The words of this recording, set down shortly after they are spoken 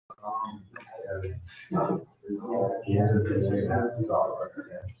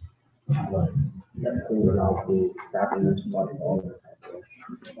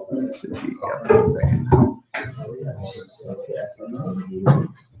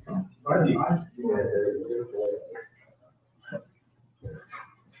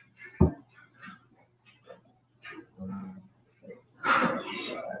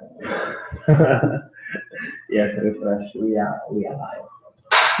Yes, refresh. We are live.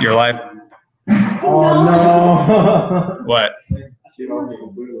 You're live? Oh no! What?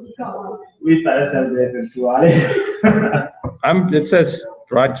 We started celebrating too. It says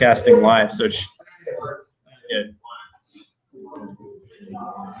broadcasting live, so it's good.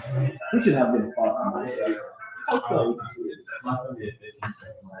 We should have been fun.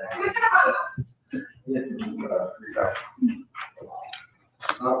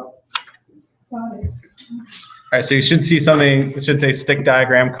 All right, so you should see something. It should say stick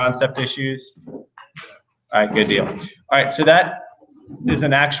diagram concept issues. All right, good deal. All right, so that is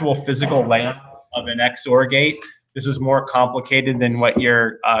an actual physical layout of an XOR gate. This is more complicated than what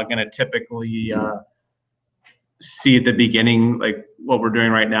you're going to typically see at the beginning, like what we're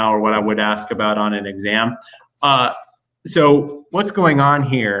doing right now, or what I would ask about on an exam. So what's going on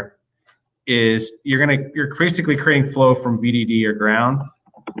here is you're basically creating flow from VDD or ground.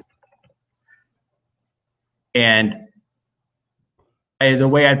 And the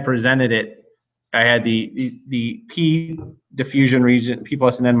way I presented it, I had the P diffusion region, P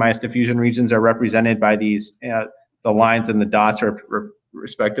plus and N minus diffusion regions are represented by these, the lines and the dots are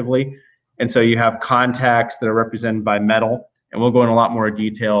respectively. And so you have contacts that are represented by metal, and we'll go in a lot more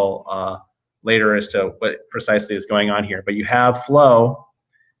detail later as to what precisely is going on here. But you have flow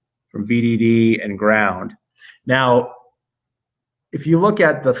from VDD and ground. Now, if you look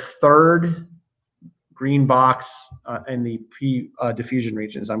at the third green box in the P diffusion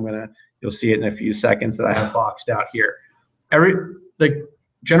regions, you'll see it in a few seconds that I have boxed out here. The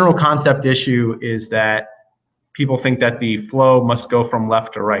general concept issue is that people think that the flow must go from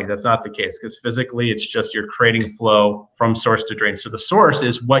left to right. That's not the case, because physically it's just you're creating flow from source to drain. So the source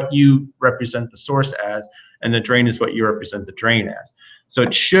is what you represent the source as, and the drain is what you represent the drain as. So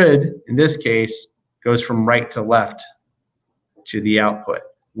it should, in this case, goes from right to left to the output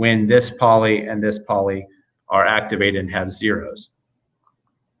when this poly and this poly are activated and have zeros.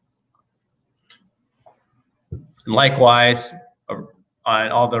 And likewise,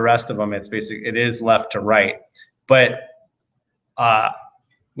 on all the rest of them, it is left to right. But I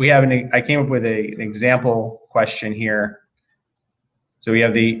came up with an example question here. So we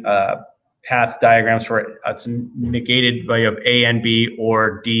have the path diagrams for it's negated value of A and B,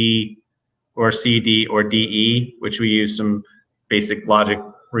 or D, or C, D, or DE, which we use some basic logic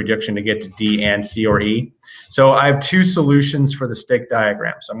reduction to get to D and C or E. So I have two solutions for the stick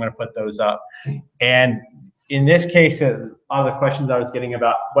diagram. So I'm going to put those up. And in this case, all the questions I was getting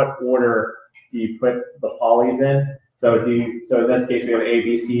about what order do you put the polys in? So in this case, we have A,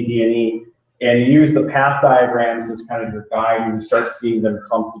 B, C, D, and E. And you use the path diagrams as kind of your guide. When you start seeing them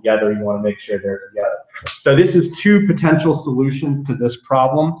come together, you want to make sure they're together. So this is two potential solutions to this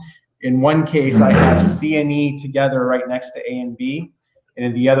problem. In one case, I have C and E together right next to A and B. And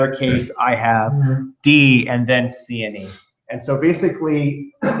in the other case, I have D and then C and E. And so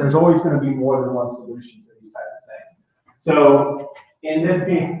basically, there's always going to be more than one solution to these types of things. So in this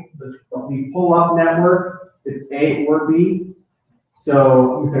case, the pull-up network, it's A or B.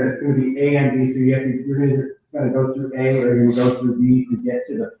 So it's going to be A and B. So you're either going to go through A or you're going to go through B to get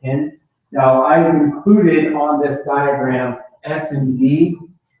to the pin. Now I've included on this diagram S and D,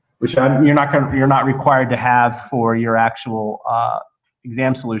 which you're not required to have for your actual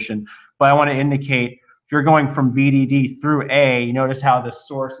exam solution. But I want to indicate if you're going from VDD through A, you notice how the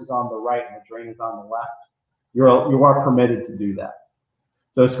source is on the right and the drain is on the left. You are permitted to do that.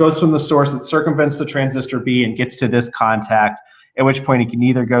 So this goes from the source, it circumvents the transistor B and gets to this contact, at which point it can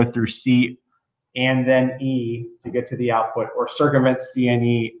either go through C and then E to get to the output, or circumvents C and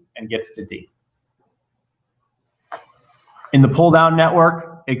E and gets to D. In the pull-down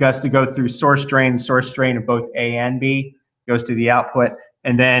network, it has to go through source drain of both A and B, goes to the output.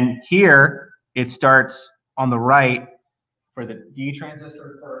 And then here, it starts on the right for the D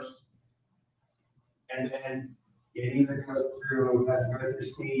transistor first, and then it either has to go through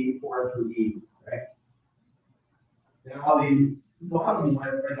C or through E, right? Now the bottom line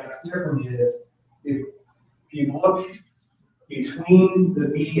right that's clear for me is if you look between the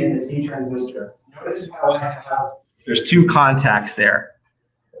B and the C transistor, notice how I have there's two contacts there.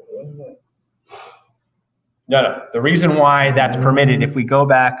 No. The reason why that's permitted, if we go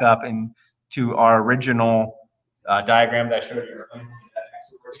back up to our original diagram that I showed you earlier, that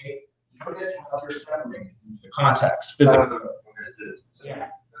okay, notice how they're separated, the contacts physically. Yeah.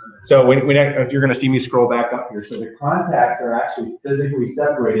 So if you're going to see me scroll back up here, so the contacts are actually physically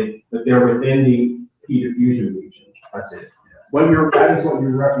separated, but they're within the P diffusion region. That's it. That is what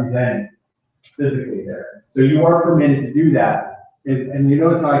you're representing physically there. So you are permitted to do that. And you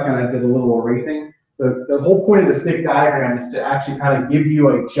notice how I kind of did a little erasing? The whole point of the stick diagram is to actually kind of give you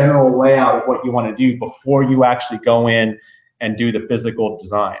a general layout of what you want to do before you actually go in and do the physical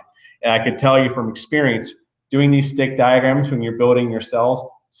design. And I could tell you from experience, doing these stick diagrams when you're building your cells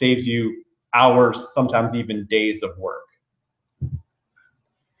saves you hours, sometimes even days of work.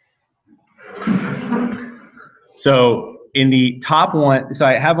 So in the top one, so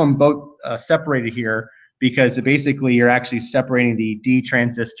I have them both separated here because basically you're actually separating the D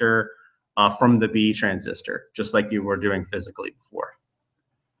transistor from the B transistor, just like you were doing physically before.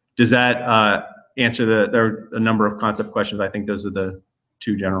 Does that answer there are a number of concept questions? I think those are the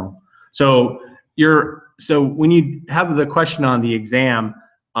two general. So when you have the question on the exam,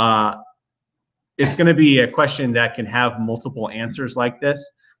 it's going to be a question that can have multiple answers like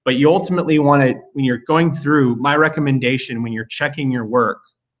this. But you ultimately want to, when you're going through, my recommendation when you're checking your work,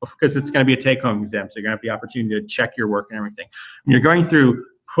 because it's going to be a take-home exam, so you're going to have the opportunity to check your work and everything. When you're going through,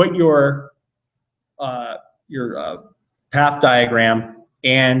 put your path diagram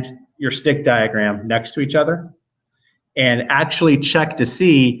and your stick diagram next to each other, and actually check to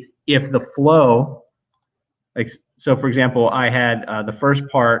see if the flow, like so, for example, I had the first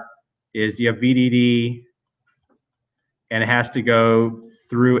part is you have VDD, and it has to go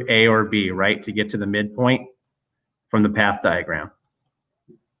through A or B, right, to get to the midpoint from the path diagram.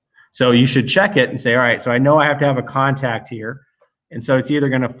 So you should check it and say, all right, so I know I have to have a contact here. And so it's either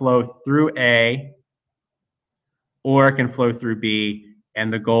going to flow through A or it can flow through B.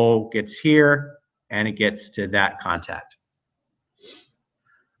 And the goal gets here and it gets to that contact.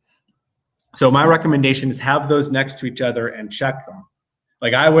 So my recommendation is have those next to each other and check them.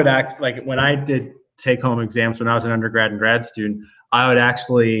 Like I would like when I did take-home exams when I was an undergrad and grad student, I would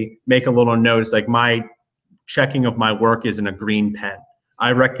actually make a little note. It's like my checking of my work is in a green pen.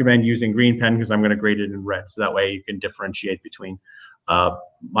 I recommend using green pen because I'm going to grade it in red. So that way you can differentiate between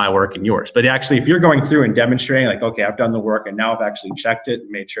my work and yours. But actually, if you're going through and demonstrating, like, okay, I've done the work and now I've actually checked it and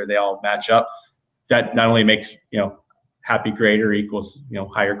made sure they all match up, that not only makes, happy grader equals,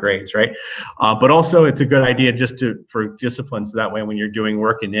 higher grades, right? But also it's a good idea just for discipline. So that way when you're doing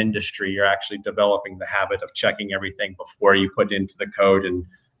work in industry, you're actually developing the habit of checking everything before you put it into the code, and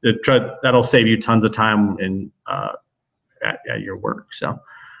that'll save you tons of time at your work. So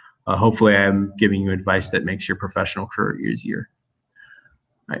hopefully I'm giving you advice that makes your professional career easier.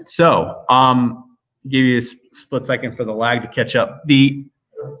 All right, so give you a split second for the lag to catch up. The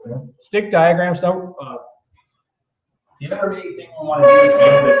stick diagrams, though, the other main thing we want to do is be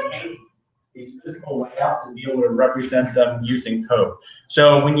able to take these physical layouts and be able to represent them using code.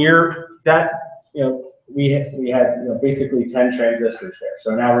 So when you're we had basically 10 transistors there.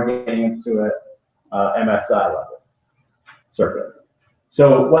 So now we're getting into a MSI level circuit.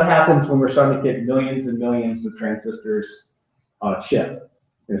 So what happens when we're starting to get millions and millions of transistors on a chip?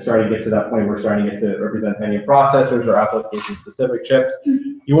 We're starting to get to that point where we're starting to get to represent many processors or application-specific chips.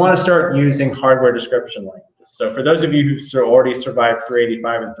 You want to start using hardware description languages. So for those of you who already survived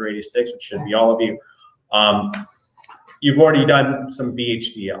 385 and 386, which should be all of you, you've already done some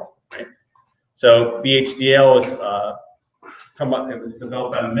VHDL, right? So VHDL was it was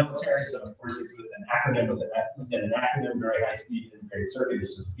developed by the military, so of course it's with an acronym, within an acronym, very high speed integrated circuit.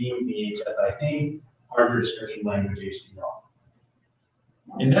 It's just VHSIC, hardware description language HDL.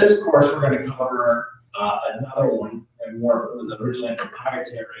 In this course, we're going to cover another one, and more. It was originally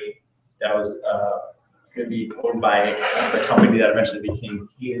proprietary that was going to be owned by the company that eventually became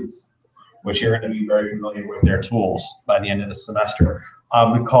Cadence, which you're going to be very familiar with their tools by the end of the semester.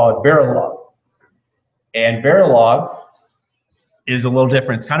 We call it Verilog. And Verilog is a little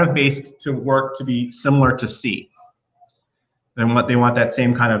different. It's kind of based to work to be similar to C. They want that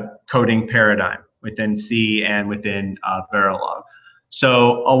same kind of coding paradigm within C and within Verilog.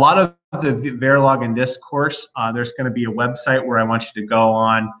 So a lot of the Verilog in this course, there's going to be a website where I want you to go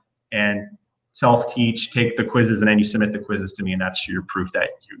on and self-teach, take the quizzes, and then you submit the quizzes to me, and that's your proof that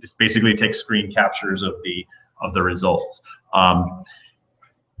you just basically take screen captures of the results.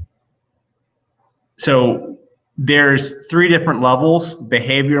 So there's 3 different levels: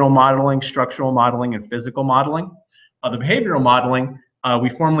 behavioral modeling, structural modeling, and physical modeling. The behavioral modeling we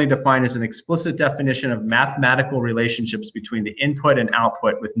formally define as an explicit definition of mathematical relationships between the input and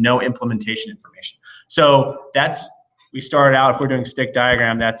output with no implementation information. So we start out, if we're doing stick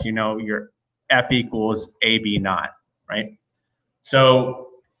diagram, that's, your F equals AB naught, right? So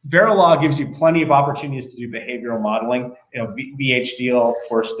Verilog gives you plenty of opportunities to do behavioral modeling. VHDL, of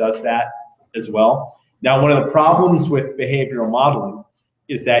course, does that as well. Now, one of the problems with behavioral modeling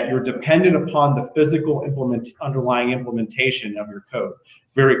is that you're dependent upon the physical underlying implementation of your code.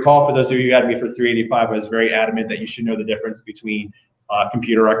 If you recall, for those of you who had me for 385, I was very adamant that you should know the difference between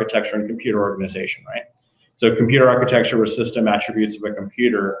computer architecture and computer organization, right? So computer architecture were system attributes of a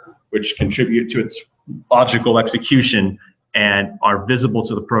computer which contribute to its logical execution and are visible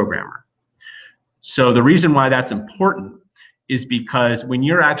to the programmer. So the reason why that's important is because when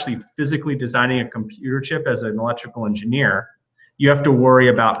you're actually physically designing a computer chip as an electrical engineer, you have to worry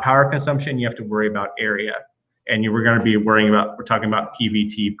about power consumption, you have to worry about area, and we're going to be worrying about, we're talking about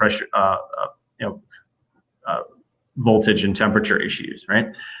PVT, pressure, voltage and temperature issues,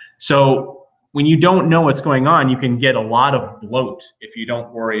 right? So when you don't know what's going on, you can get a lot of bloat if you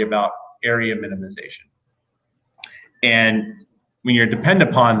don't worry about area minimization. And when you're dependent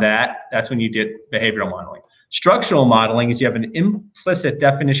upon that, that's when you get behavioral modeling. Structural modeling is you have an implicit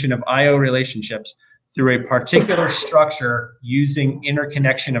definition of I/O relationships through a particular structure using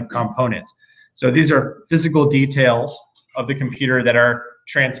interconnection of components. So these are physical details of the computer that are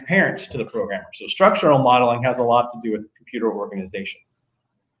transparent to the programmer. So structural modeling has a lot to do with computer organization.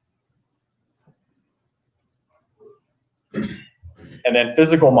 And then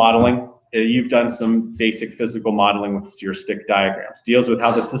physical modeling, you've done some basic physical modeling with your stick diagrams. Deals with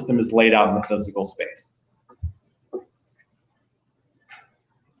how the system is laid out in the physical space.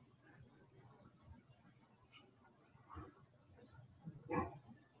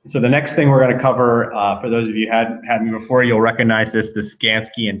 So the next thing we're going to cover, for those of you who hadn't had me before, you'll recognize this, the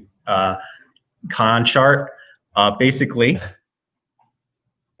Skansky and Kahn chart. Basically,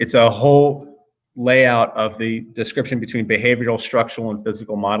 it's a whole layout of the description between behavioral, structural, and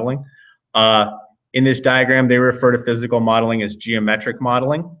physical modeling. In this diagram, they refer to physical modeling as geometric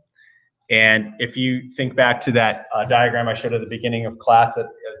modeling. And if you think back to that diagram I showed at the beginning of class as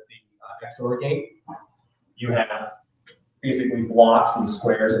the XOR gate, you have basically blocks and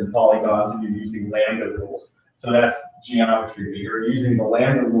squares and polygons, and you're using lambda rules. So that's geometry. You're using the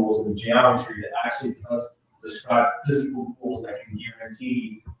lambda rules of the geometry that actually describe physical rules that can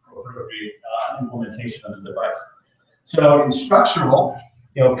guarantee appropriate implementation of the device. So in structural,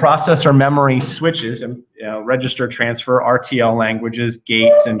 processor memory switches and register transfer, RTL languages,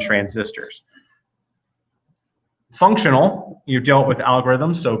 gates, and transistors. Functional, you dealt with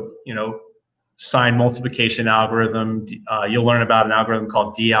algorithms, so sign multiplication algorithm. You'll learn about an algorithm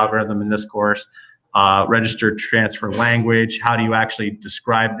called D algorithm in this course. Register transfer language. How do you actually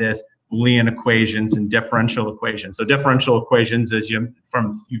describe this? Boolean equations and differential equations. So differential equations, as you've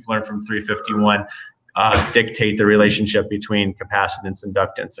learned from 351, dictate the relationship between capacitance,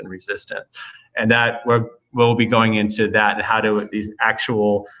 inductance, and resistance. And that we'll be going into that and how do these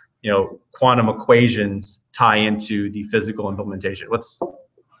actual quantum equations tie into the physical implementation. What's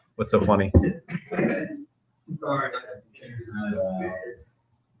so funny? Sorry.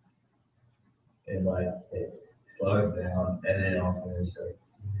 And like it slows down, and then also it's like.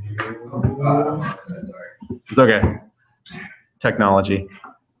 It's okay. Technology.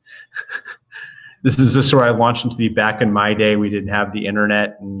 This is just where I launched into the back in my day. We didn't have the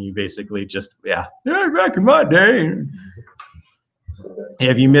internet, and you basically just back in my day.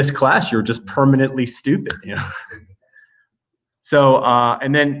 If you miss class, you're just permanently stupid. So,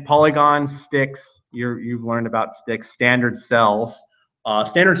 and then polygons, sticks, you've learned about sticks, standard cells.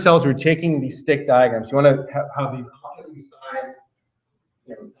 Standard cells, we're taking these stick diagrams. You want to have these optimally sized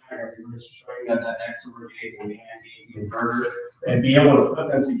diagrams. We're just showing that XOR gate and the AND gate, the inverter, and be able to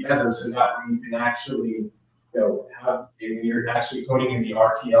put them together so that you can actually, have, when you're actually coding in the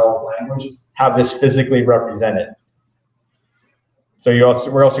RTL language, have this physically represented. So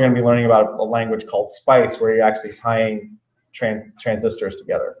we're also going to be learning about a language called SPICE, where you're actually tying transistors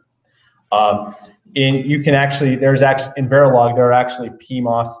together. You can actually, in Verilog, there are actually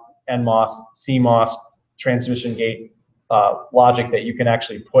PMOS, NMOS, CMOS transmission gate logic that you can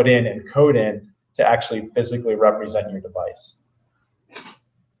actually put in and code in to actually physically represent your device.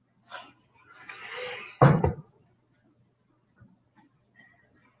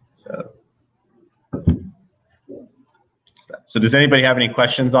 So does anybody have any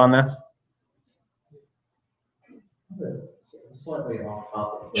questions on this? Slightly off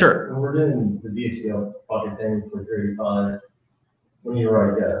topic. Sure. When we're doing the VHDL project thing for 35, when you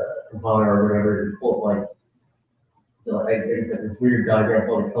write a compiler or whatever, you pull up like I guess like this weird diagram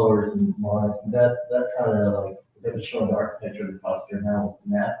for the colors and lines. That kind of like that was showing the architecture of the processor now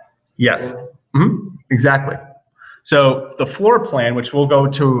with math. Yes. Exactly. So the floor plan, which we'll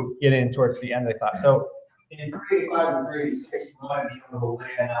get in towards the end of the class. So in 385 and 386, you want to be able to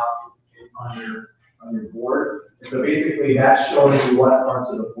lay it out on your board. And so basically that shows you what parts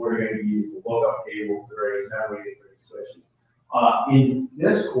of the board are going to be used, the lookup tables, the various memory, the various switches. In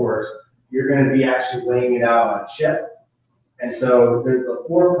this course, you're going to be actually laying it out on a chip. And so there's the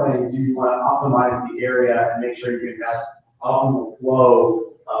floor plans, you want to optimize the area and make sure you can have optimal flow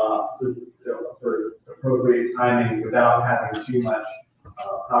for appropriate timing without having too much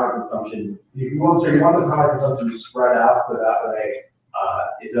power consumption. You want the power consumption spread out so that way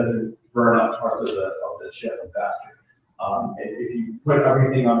it doesn't burn up parts of the chip faster. And if you put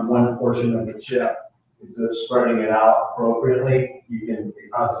everything on one portion of the chip instead of spreading it out appropriately, it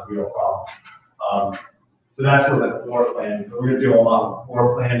causes a real problem. So that's where the floor plan. We're going to do a lot of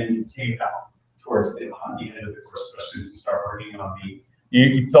floor planning and tape out towards the end of the course, especially as we start working on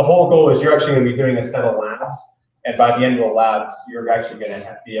the whole goal is you're actually going to be doing a set of labs, and by the end of the labs, you're actually going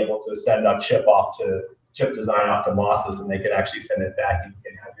to be able to send a chip off to chip design off to MOSes, and they can actually send it back, and you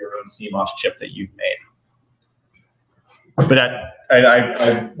can have your own CMOS chip that you've made. But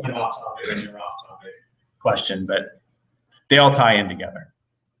I went off topic and you're off topic question, but they all tie in together.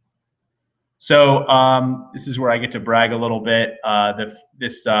 So this is where I get to brag a little bit.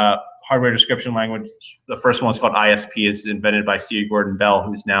 This hardware description language, the first one is called ISP, is invented by C. Gordon Bell,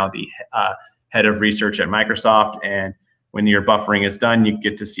 who's now the head of research at Microsoft. And when your buffering is done, you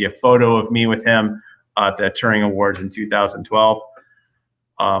get to see a photo of me with him at the Turing Awards in 2012.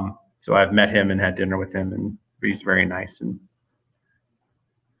 So I've met him and had dinner with him, and he's very nice. And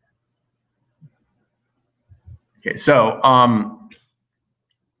okay, so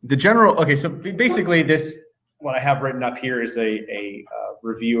so basically this, what I have written up here is a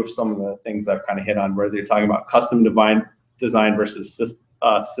review of some of the things I've kind of hit on, where they're talking about custom design versus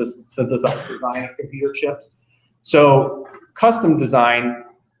synthesized design of computer chips. So custom design,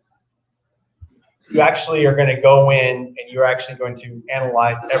 you actually are going to go in and you're actually going to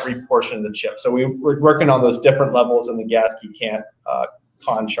analyze every portion of the chip. So we're working on those different levels in the gas key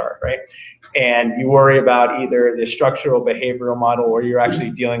con chart, right? And you worry about either the structural behavioral model, or you're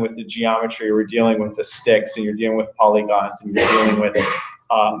actually dealing with the geometry, or we're dealing with the sticks, and you're dealing with polygons, and you're dealing with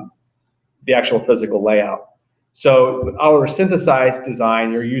the actual physical layout. So our synthesized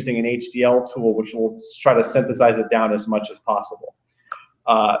design, you're using an HDL tool, which will try to synthesize it down as much as possible.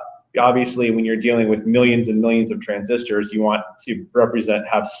 Obviously, when you're dealing with millions and millions of transistors, you want to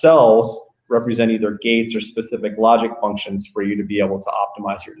have cells represent either gates or specific logic functions for you to be able to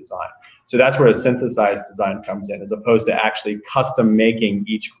optimize your design. So that's where a synthesized design comes in, as opposed to actually custom making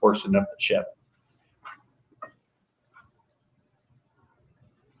each portion of the chip.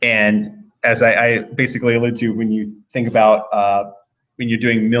 And as I basically allude to, when you think about when you're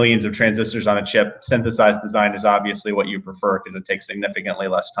doing millions of transistors on a chip, synthesized design is obviously what you prefer, because it takes significantly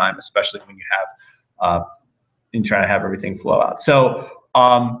less time, especially when you have in trying to have everything flow out. So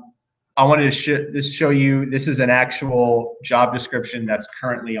I wanted to show you, this is an actual job description that's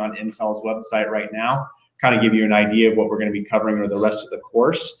currently on Intel's website right now, kind of give you an idea of what we're going to be covering over the rest of the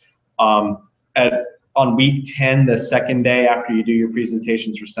course. On week 10, the second day after you do your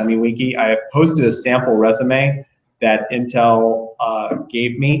presentations for SemiWiki, I have posted a sample resume that Intel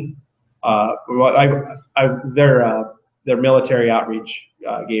gave me. Their military outreach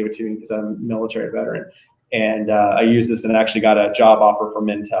gave it to me because I'm a military veteran. And I used this and actually got a job offer from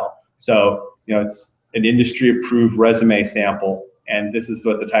Intel. So, it's an industry-approved resume sample, and this is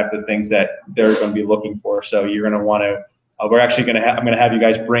what the type of things that they're going to be looking for. So you're going to want to, I'm going to have you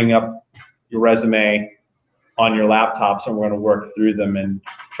guys bring up your resume on your laptops, and we're going to work through them and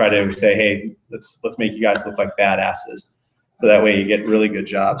try to say, hey, let's make you guys look like badasses. So that way you get really good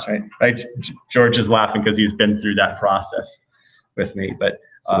jobs, right? Right? George is laughing because he's been through that process with me, but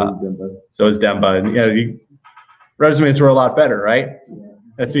so is Demba. And resumes were a lot better, right? Yeah.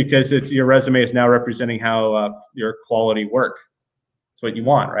 That's because your resume is now representing how your quality work. That's what you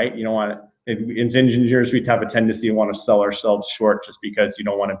want, right? You don't want to, as engineers, we have a tendency to want to sell ourselves short just because you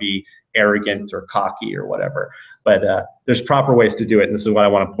don't want to be arrogant or cocky or whatever. But there's proper ways to do it, and this is what I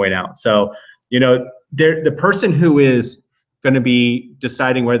want to point out. So, the person who is going to be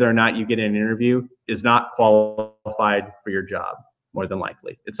deciding whether or not you get an interview is not qualified for your job, more than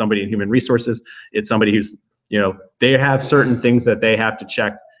likely. It's somebody in human resources. It's somebody who's, they have certain things that they have to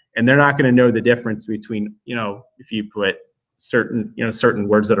check, and they're not going to know the difference between, if you put certain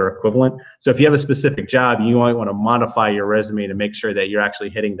words that are equivalent. So if you have a specific job, you might want to modify your resume to make sure that you're actually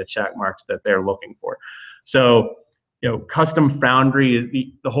hitting the check marks that they're looking for. So, custom foundry is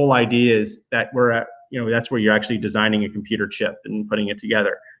the whole idea is that we're at, that's where you're actually designing a computer chip and putting it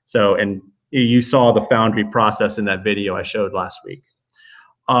together. So, and you saw the foundry process in that video I showed last week.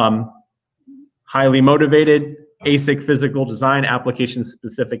 highly motivated, ASIC physical design,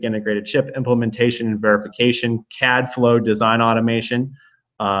 application-specific integrated chip, implementation and verification, CAD flow design automation.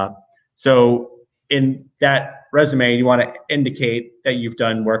 So in that resume, you want to indicate that you've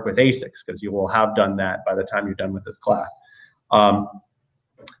done work with ASICs, because you will have done that by the time you're done with this class.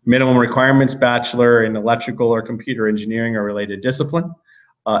 Minimum requirements, bachelor in electrical or computer engineering or related discipline.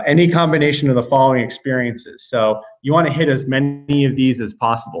 Any combination of the following experiences. So you want to hit as many of these as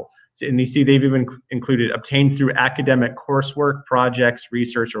possible. So, and you see they've even included obtained through academic coursework, projects,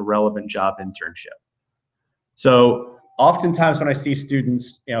 research, or relevant job internship. So oftentimes when I see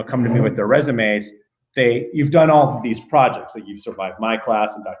students, come to me with their resumes, you've done all of these projects. Like you've survived my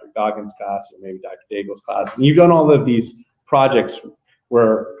class and Dr. Goggins' class, or maybe Dr. Daigle's class, and you've done all of these projects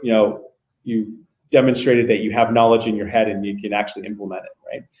where you demonstrated that you have knowledge in your head and you can actually implement it,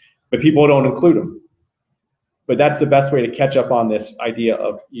 right? But people don't include them. But that's the best way to catch up on this idea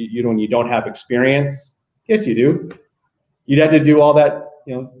of you don't have experience. Yes, you do. You'd had to do all that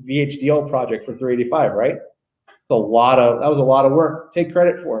VHDL project for 385, right? That was a lot of work. Take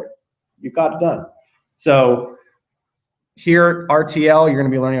credit for it. You got it done. So here, RTL, you're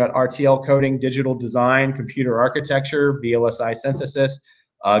going to be learning about RTL coding, digital design, computer architecture, VLSI synthesis,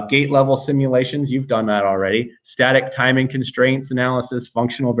 gate level simulations. You've done that already. Static timing constraints analysis,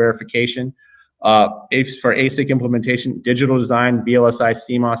 functional verification. For ASIC implementation, digital design, VLSI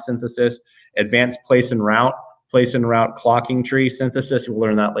CMOS synthesis, advanced place and route clocking tree synthesis. We'll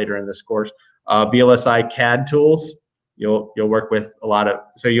learn that later in this course. VLSI CAD tools. You'll work with a lot of,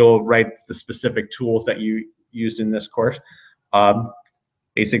 so you'll write the specific tools that you used in this course.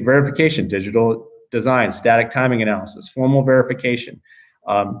 ASIC verification, digital design, static timing analysis, formal verification,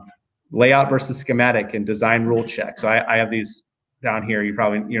 layout versus schematic, and design rule check. So I have these down here.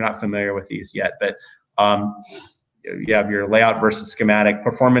 You're not familiar with these yet, but you have your layout versus schematic,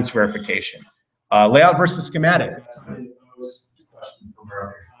 performance verification, layout versus schematic.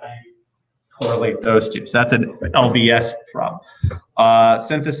 Correlate those two. So that's an LVS problem.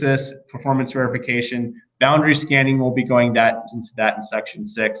 Synthesis, performance verification, boundary scanning. We'll be going into that in section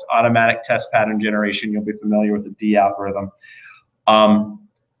 6. Automatic test pattern generation. You'll be familiar with the D algorithm. And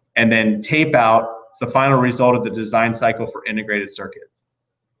then tape out is the final result of the design cycle for integrated circuits.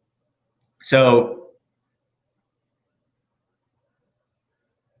 So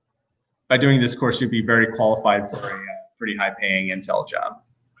by doing this course, you'd be very qualified for a pretty high-paying Intel job.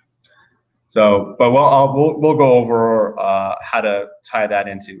 So, but we'll go over how to tie that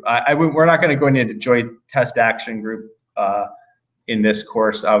into. We're not going to go into joint test action group in this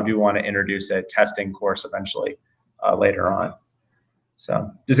course. I do want to introduce a testing course eventually later on.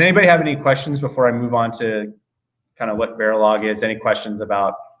 So, does anybody have any questions before I move on to kind of what Verilog is? Any questions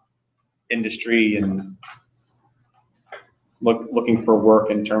about industry and looking for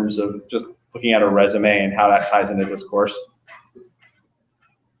work in terms of just looking at a resume and how that ties into this course?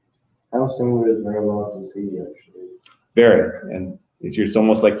 How similar is Verilog to C actually? Very, and it's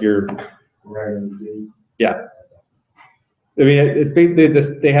almost like you're Right. C. Yeah. I mean,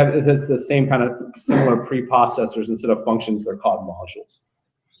 it has the same kind of similar preprocessors. Instead of functions, they're called modules.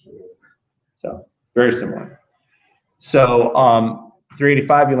 So very similar. So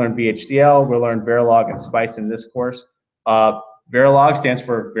 385, you learn VHDL. We'll learn Verilog and SPICE in this course. Verilog stands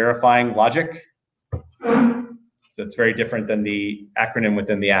for verifying logic. So it's very different than the acronym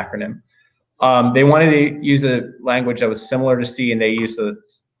within the acronym. They wanted to use a language that was similar to C, and they used a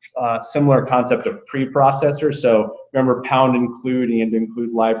similar concept of preprocessors. So remember pound include and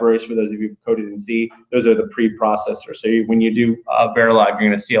include libraries for those of you who coded in C. Those are the preprocessors. So when you do Verilog, you're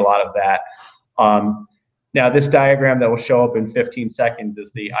going to see a lot of that. Now this diagram that will show up in 15 seconds is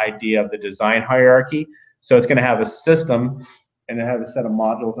the idea of the design hierarchy. So it's going to have a system and it has a set of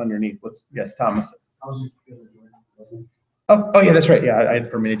modules underneath. Yes, Thomas. Oh yeah, that's right. Yeah, I had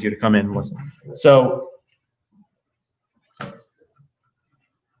permitted you to come in and listen. So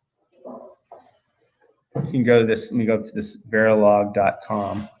you can go to this. Let me go to this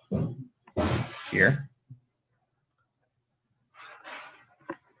Verilog.com here.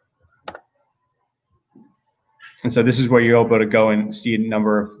 And so this is where you're able to go and see a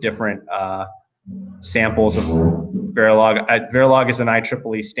number of different samples of Verilog. Verilog is an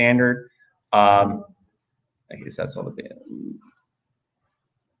IEEE standard. I guess that's all the data.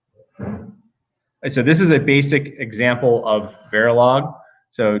 And so this is a basic example of Verilog.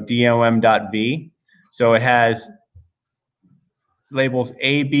 So DOM.V. So it has labels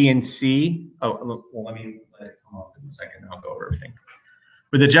A, B, and C. Oh, well, let it come up in a second. I'll go over everything.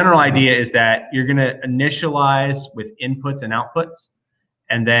 But the general idea is that you're going to initialize with inputs and outputs,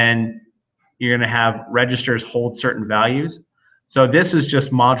 and then you're going to have registers hold certain values. So this is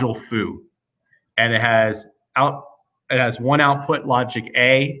just module foo. and it has one output logic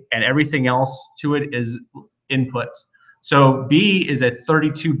A, and everything else to it is inputs. So B is a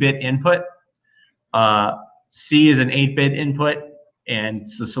 32-bit input, C is an 8-bit input, and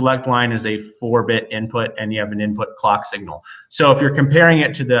the select line is a 4-bit input, and you have an input clock signal. So if you're comparing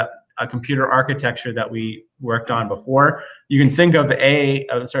it to the computer architecture that we worked on before, you can think of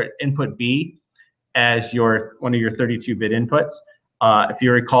input B as one of your 32-bit inputs. If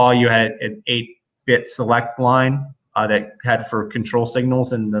you recall, you had an 8-bit select line that had for control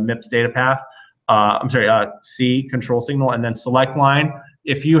signals in the MIPS data path. C control signal, and then select line.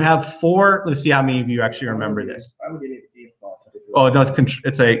 If you have 4, let's see how many of you actually remember this. I would get it. Oh no, it's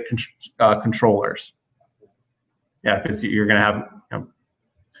controllers. Yeah, because you're going to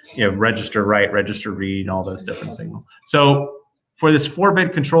have register write, register read, and all those different signals. So for this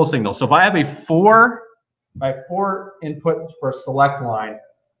 4-bit control signal, so if I have a 4 input for a select line,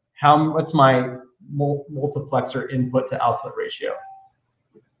 what's my multiplexer input to output ratio?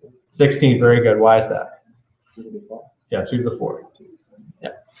 16. Very good. Why is that? Yeah, 2 to the 4.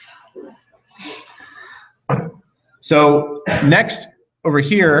 Yeah. So next over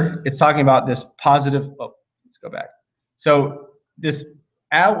here, it's talking about this positive. Oh, let's go back. So this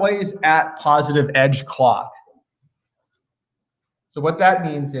always at positive edge clock. So what that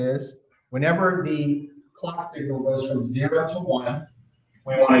means is whenever the clock signal goes from 0 to 1,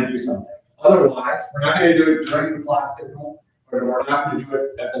 we want to do something. Otherwise, we're not going to do it during the clock signal, or we're not going to do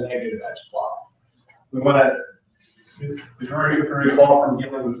it at the negative edge clock. We want to, if you recall from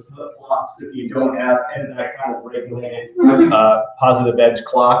dealing with flip-flops, if you don't have that kind of regulated positive edge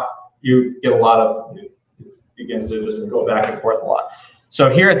clock, you get a lot of, it begins to just go back and forth a lot. So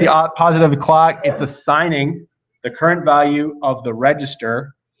here at the positive clock, it's assigning the current value of the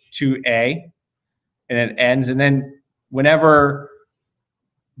register to A, and it ends. And then whenever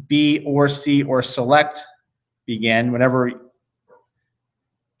B or C or select begin, whenever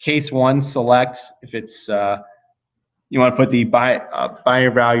case 1 select, if it's you want to put the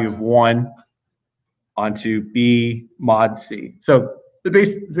binary value of 1 onto B mod C. So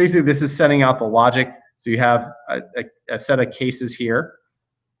basically this is setting out the logic. So you have a set of cases here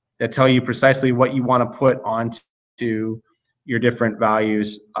that tell you precisely what you want to put onto your different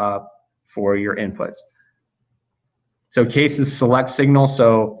values for your inputs. So cases select signal,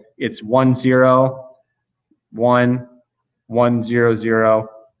 so it's 1 0 1 1 0 0.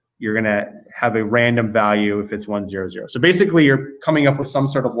 You're going to have a random value if it's 1 0 0. So basically you're coming up with some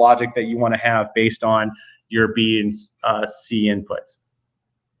sort of logic that you want to have based on your B and C inputs.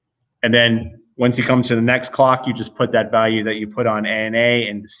 And then once you come to the next clock, you just put that value that you put on A and A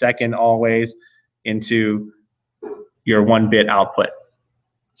and second always into your 1-bit output.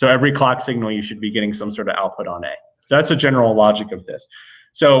 So every clock signal you should be getting some sort of output on A. So that's the general logic of this.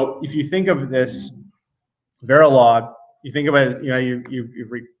 So if you think of this Verilog, you think about it as, you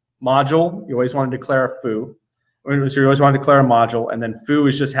read module, you always want to declare a foo. So you always want to declare a module, and then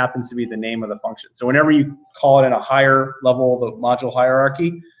foo just happens to be the name of the function. So whenever you call it in a higher level of the module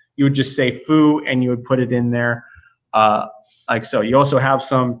hierarchy, you would just say foo and you would put it in there like so. You also have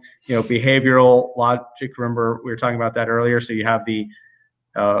some behavioral logic. Remember we were talking about that earlier. So you have the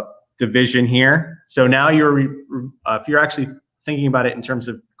division here. So now if you're actually thinking about it in terms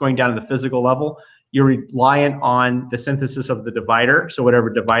of going down to the physical level, you're reliant on the synthesis of the divider. So whatever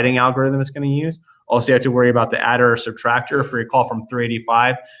dividing algorithm it's going to use. Also, you have to worry about the adder or subtractor. If you recall from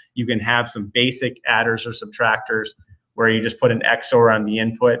 385, you can have some basic adders or subtractors where you just put an XOR on the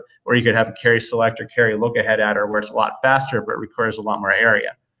input, or you could have a carry select or carry look ahead adder where it's a lot faster but requires a lot more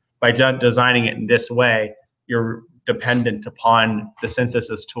area. By designing it in this way, you're dependent upon the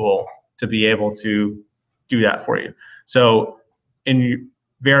synthesis tool to be able to do that for you. So in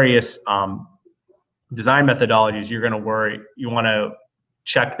various design methodologies, you want to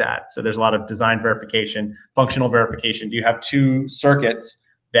check that. So there's a lot of design verification, functional verification. Do you have 2 circuits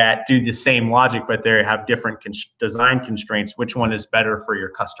that do the same logic, but they have different design constraints? Which one is better for your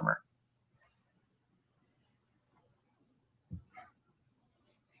customer?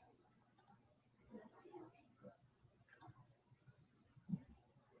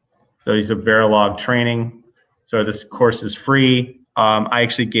 So these are Verilog training. So this course is free. I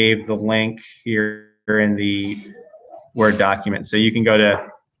actually gave the link here in the Word document. So you can go to,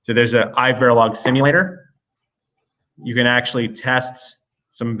 so there's an iVerilog simulator. You can actually test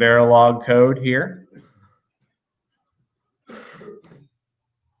some Verilog code here.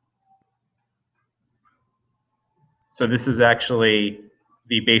 So this is actually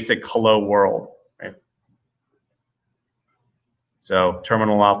the basic hello world, right? So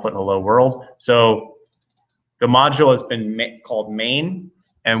terminal output hello world. So the module has been called main,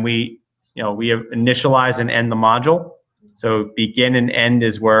 and we we have initialize and end the module. So begin and end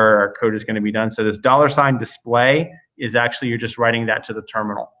is where our code is going to be done. So this $ display is actually, you're just writing that to the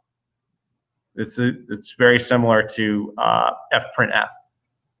terminal. It's very similar to fprintf.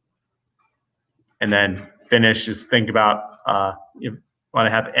 And then finish is think about, you want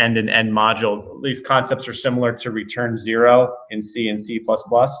to have end and end module. These concepts are similar to return 0 in C and C++,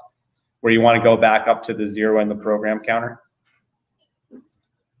 where you want to go back up to the 0 in the program counter.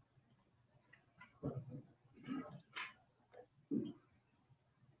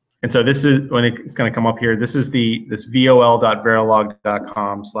 And so this is when it's going to come up here. This is this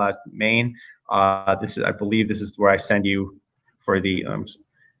vol.verilog.com/main. I believe this is where I send you for the.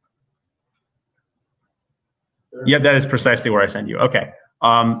 Yep, that is precisely where I send you. Okay.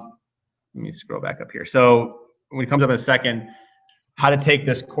 Let me scroll back up here. So when it comes up in a second, how to take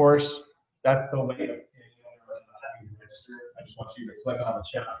this course. That's the way of having you register. I just want you to click on the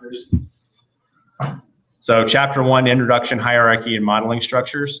chapters. So chapter 1, Introduction, Hierarchy, and Modeling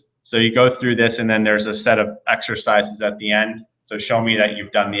Structures. So you go through this, and then there's a set of exercises at the end. So show me that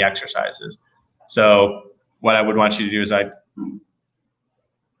you've done the exercises. So what I would want you to do is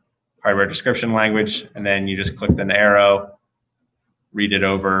hardware description language, and then you just click the arrow, read it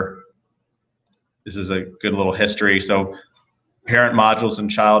over. This is a good little history. So parent modules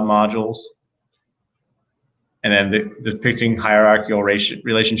and child modules. And then depicting hierarchical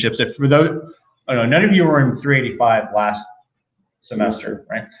relationships. If for those, none of you were in 385 last semester,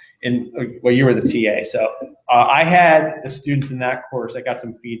 right? Well, you were the TA. So I had the students in that course. I got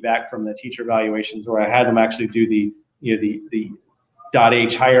some feedback from the teacher evaluations where I had them actually do the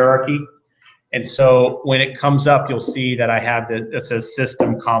 .h hierarchy. And so when it comes up, you'll see that I have it says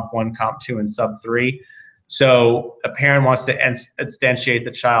system, comp 1, comp 2, and sub 3. So a parent wants to instantiate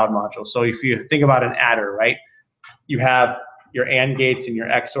the child module. So if you think about an adder, right? You have your AND gates and your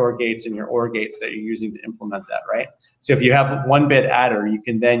XOR gates and your OR gates that you're using to implement that, right? So if you have a 1-bit adder, you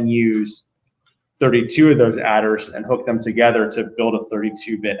can then use 32 of those adders and hook them together to build a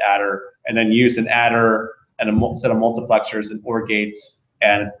 32-bit adder, and then use an adder and a set of multiplexers and OR gates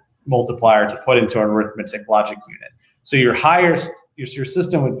and multiplier to put into an arithmetic logic unit. So your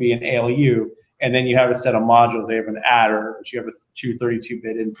system would be an ALU, and then you have a set of modules. You have an adder, which you have two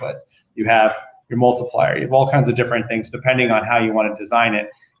 32-bit inputs. You have your multiplier. You have all kinds of different things depending on how you want to design it.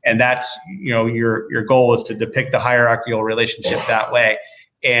 And that's, your goal is to depict the hierarchical relationship that way.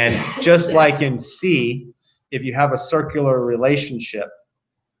 And just like in C, if you have a circular relationship,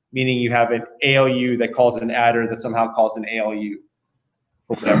 meaning you have an ALU that calls an adder that somehow calls an ALU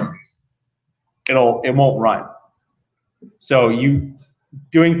for whatever reason, it won't run. So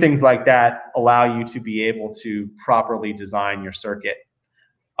doing things like that allow you to be able to properly design your circuit.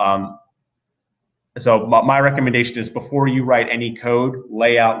 So my recommendation is before you write any code,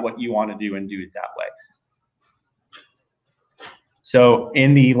 lay out what you want to do and do it that way. So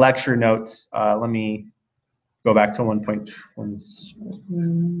in the lecture notes, let me go back to 1.1.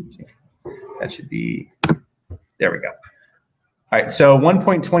 That should be, there we go. All right, so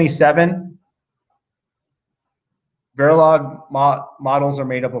 1.27, Verilog models are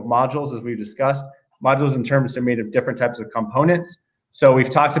made up of modules, as we've discussed. Modules in terms are made of different types of components. So we've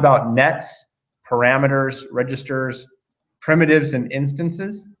talked about nets, parameters, registers, primitives, and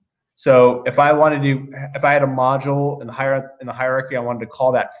instances. So if I had a module in the hierarchy, I wanted to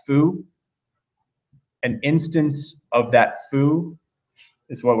call that foo. An instance of that foo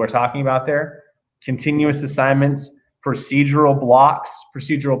is what we're talking about there. Continuous assignments, procedural blocks.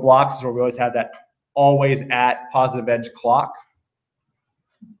 Procedural blocks is where we always have that always at positive edge clock.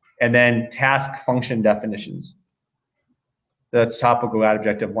 And then task function definitions. That's topical at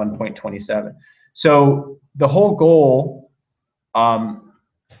objective 1.27. So the whole goal,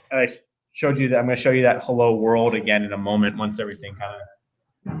 I showed you that. I'm going to show you that hello world again in a moment once everything kind of.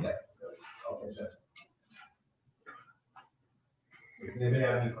 Yeah, so, okay, sure. Does anybody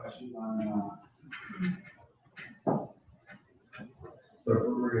have any questions on? So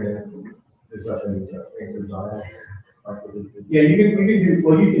we're gonna is that in design? Yeah, you can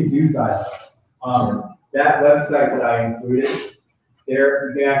do Xyla. That website that I included there,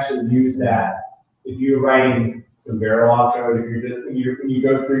 you can actually use that if you're writing some Verilog code. If when you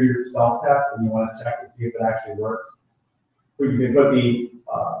go through your self-test and you want to check to see if it actually works, you can put the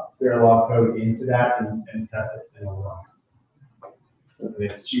Verilog code into that and test it, and it'll run. And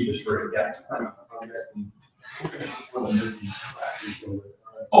it's cheapest for it. Yeah.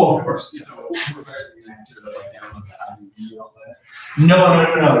 Oh, of course. No.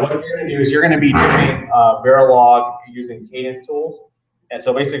 What you're going to do is you're going to be doing Verilog using cadence tools. And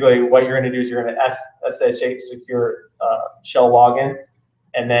so basically what you're going to do is you're going to SSH secure shell login.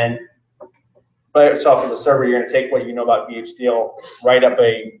 And then by yourself in the server, you're going to take what you know about VHDL, write up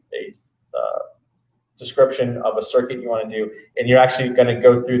a description of a circuit you want to do, and you're actually going to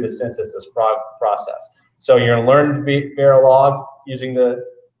go through the synthesis process. So you're going to learn Verilog using the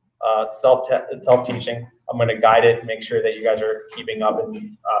self-teaching. I'm going to guide it, make sure that you guys are keeping up, and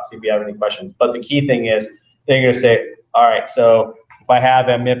see if you have any questions. But the key thing is, then you're going to say, all right, so if I have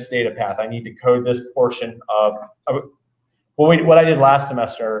a MIPS data path, I need to code this portion of what I did last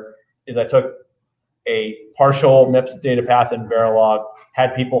semester is I took a partial MIPS data path in Verilog,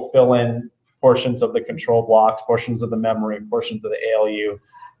 had people fill in portions of the control blocks, portions of the memory, portions of the ALU,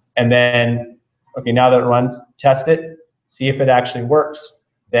 and then, okay, now that it runs, test it, see if it actually works,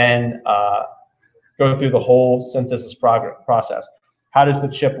 then go through the whole synthesis process. How does the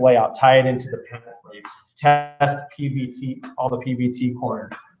chip layout tie it into the path frame? Test PVT, all the PVT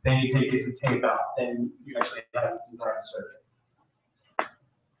corners. Then you take it to tape out. Then you actually have to design a circuit.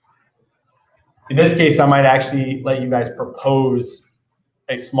 In this case, I might actually let you guys propose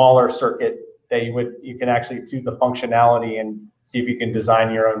a smaller circuit that you can actually do the functionality and see if you can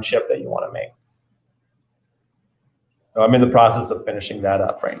design your own chip that you want to make. So I'm in the process of finishing that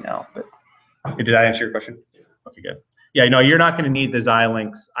up right now. But did I answer your question? Okay, good. Yeah, no, you're not going to need the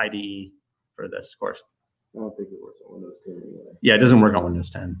Xilinx IDE for this course. I don't think it works on Windows 10 anyway. Yeah, it doesn't work on Windows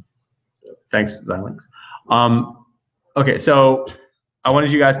 10. Thanks, Xilinx. Okay, so I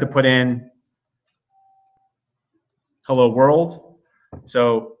wanted you guys to put in hello world.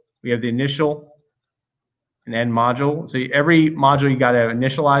 So we have the initial and end module. So every module, you got to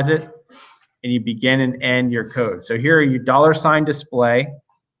initialize it, and you begin and end your code. So here you $ display,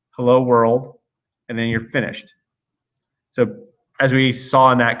 hello world, and then you're finished. So as we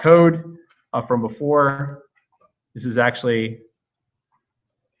saw in that code from before, this is actually,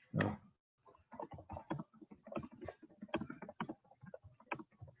 all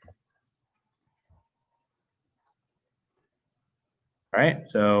right,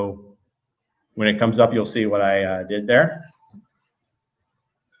 so when it comes up, you'll see what I did there.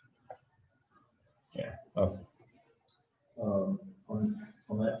 Yeah. Oh.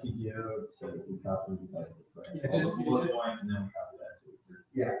 On that PTO, so we copy like Yeah, just- bullet points and then copy that.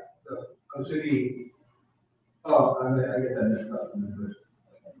 Yeah, so it should be, oh, I guess I messed up in the first.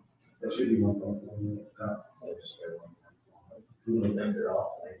 That should be 1.1. Two little things are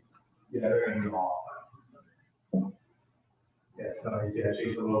off. Like, Yeah, they're gonna be off. Yeah, so you see I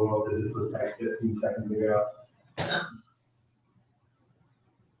changed the logo to this was like 15 seconds ago.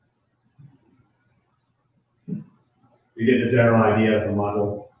 You get the general idea of the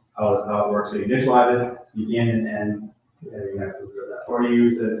module, how it works. So you initialize it, begin and end, and you have to observe that. Or you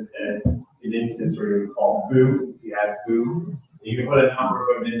use an instance where you call boot, you add boot. You can put a number of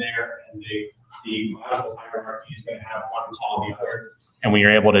them in there, and the module hierarchy is going to have one call the other. And when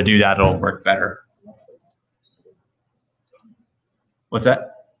you're able to do that, it'll work better. What's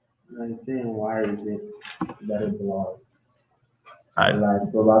that? I'm saying, why is it that it belongs? I-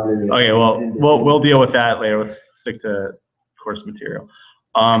 Like, probably. Okay, well, we'll deal with that later. Let's stick to course material.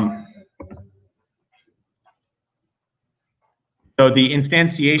 So the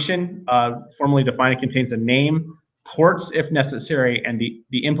instantiation, formally defined, it contains a name, ports if necessary, and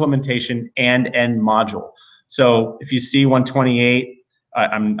the implementation and end module. So if you see 128,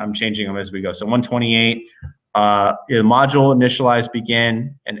 I'm changing them as we go. So 128, your module initialize,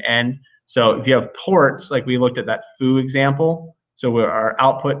 begin, and end. So if you have ports, like we looked at that foo example, so our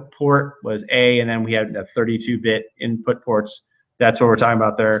output port was A, and then we had that 32-bit input ports. That's what we're talking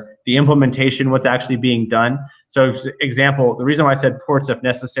about there. The implementation, what's actually being done. So example, the reason why I said ports if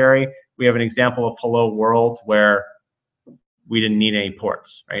necessary, we have an example of hello world where we didn't need any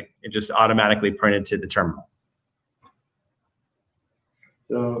ports, right? It just automatically printed to the terminal.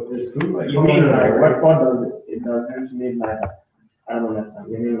 So it's good, but you mean like, what part does it? It doesn't mean like, I don't understand.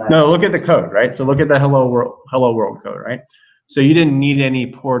 You mean like? No, look at the code, right? So look at the hello world code, right? So you didn't need any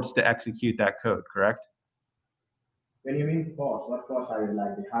ports to execute that code, correct? When you mean ports, what ports are you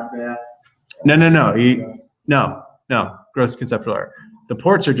like the hardware? No, gross conceptual error. The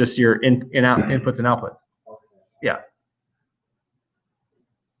ports are just your inputs and outputs. Yeah.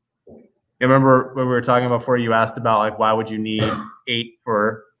 You remember when we were talking before, you asked about like, why would you need 8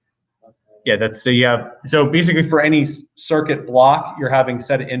 for, yeah, that's, so you have, so basically for any circuit block, you're having a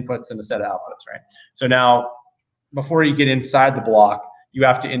set of inputs and a set of outputs, right? So now, before you get inside the block, you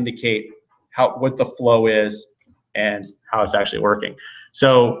have to indicate what the flow is and how it's actually working.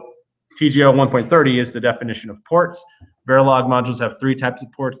 So TGO 1.30 is the definition of ports. Verilog modules have 3 types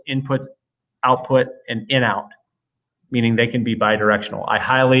of ports: inputs, output, and in-out, meaning they can be bidirectional. I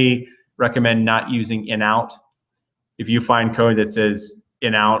highly recommend not using in-out. If you find code that says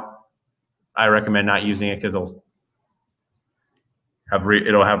in-out, I recommend not using it because it'll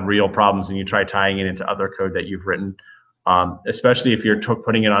have real problems when you try tying it into other code that you've written. Especially if you're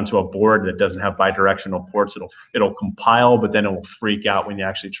putting it onto a board that doesn't have bidirectional ports, it'll compile, but then it will freak out when you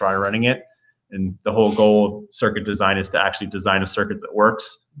actually try running it. And the whole goal of circuit design is to actually design a circuit that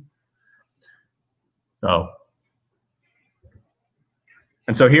works.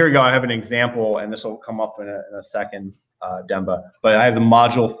 And so here we go. I have an example, and this will come up in a second, Demba. But I have the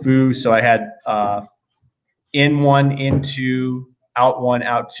module foo. So I had in1, in2, out1,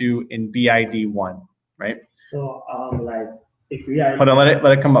 out2, and BID1, right? So, like, if we are. Hold on, let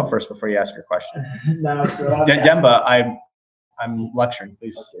it come up first before you ask your question. No, so Demba, I'm lecturing,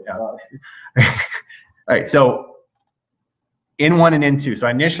 please. Okay, Yeah. sorry. All right, so in1 and in2. So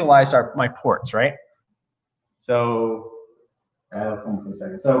I initialized my ports, right? So, I'll come for a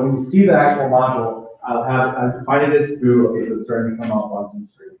second. So when you see the actual module, I've defined it as foo. Okay, so it's starting to come up on some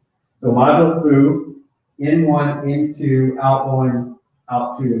screen. So module foo, in1, in2, out1,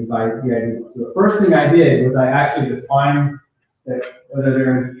 out2, and BID1. So the first thing I did was I actually defined that whether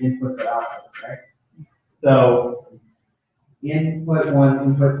they're inputs or outputs, right? So input 1,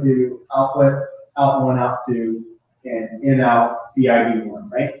 input 2, output, out1, out2, and in out BID1,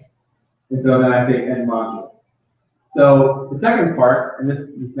 right? And so then I say end module. So the second part, and this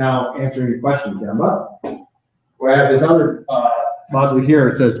is now answering your question, Demba, where I have this other module here.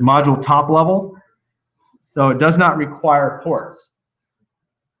 It says module top level. So it does not require ports.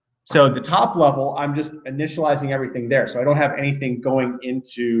 So the top level, I'm just initializing everything there. So I don't have anything going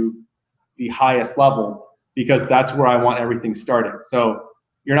into the highest level because that's where I want everything starting. So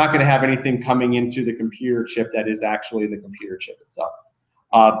you're not going to have anything coming into the computer chip that is actually the computer chip itself.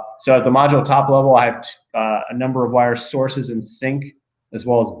 So at the module top level, I have a number of wire sources and sink, as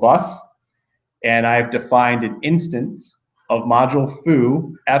well as bus. And I've defined an instance of module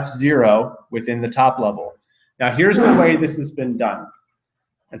foo F0 within the top level. Now here's the way this has been done.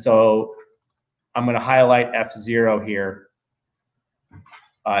 And so I'm going to highlight F0 here.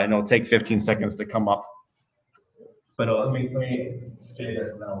 And it'll take 15 seconds to come up. But let me say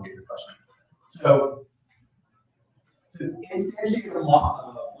this and then I'll get your question. So to instantiate a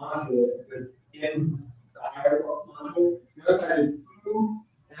module within the higher module, notice I did foo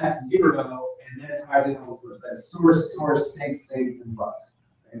F0 and then tied it over. So that's source, sink, and bus.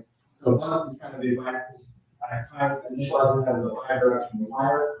 Okay? So bus is kind of the I initialize it as a bidirectional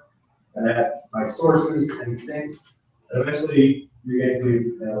wire, and I have my sources and sinks. And eventually, you're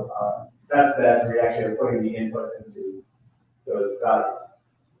going to test that, and you're actually putting the inputs into those values.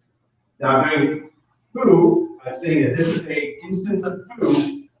 Now, I'm doing foo. I'm saying that this is an instance of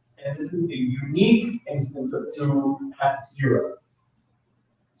foo, and this is the unique instance of foo F0.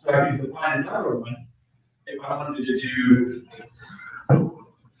 So I can define another one if I wanted to do.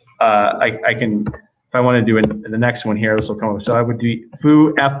 I can. If I want to do the next one here, this will come up. So I would do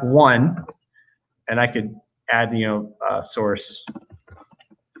foo F1, and I could add, source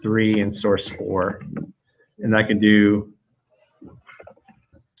 3 and source 4, and I can do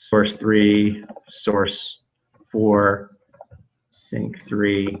source 3, source 4, sink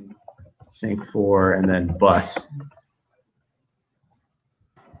 3, sink 4, and then bus.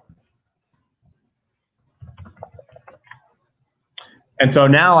 And so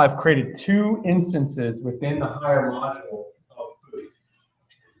now I've created 2 instances within the higher module of foo.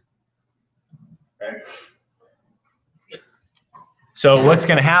 Okay. So what's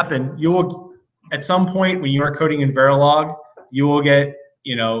going to happen? You will, at some point when you are coding in Verilog, you will get,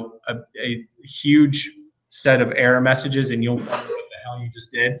 a huge set of error messages, and you'll wonder what the hell you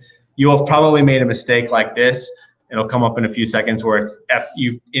just did. You have probably made a mistake like this. It'll come up in a few seconds where it's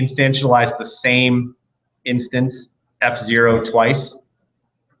you instantialized the same instance F0 twice.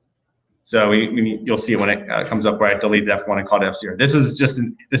 So you'll see it when it comes up where I deleted F1 and called it F0. This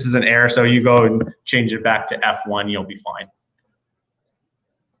is an error. So you go and change it back to F1, you'll be fine.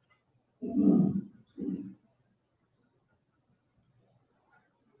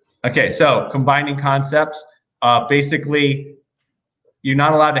 Okay, so combining concepts. Basically, you're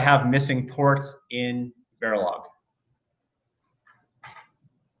not allowed to have missing ports in Verilog.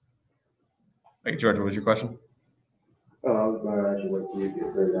 Hey, George, what was your question? Oh, I was going to actually wait till you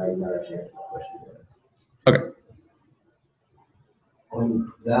get through that. I'm not actually answering the question yet. Okay.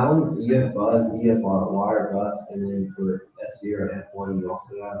 On that one, you have buzz, you have wire bus, and then for F0 and F1, you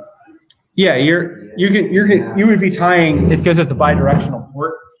also have. Yeah, you would be tying it because it's a bidirectional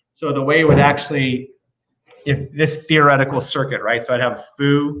port. So the way it would actually, if this theoretical circuit, right? So I'd have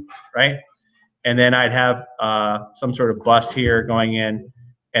foo, right? And then I'd have some sort of bus here going in,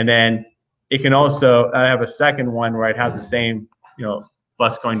 and then it can also, I have a second one where I'd have the same,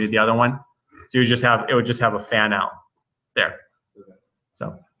 bus going to the other one. So it would just have a fan out there.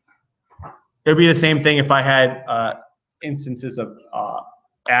 So it would be the same thing if I had instances of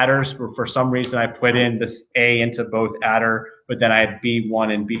adders where for some reason I put in this A into both adder, but then I had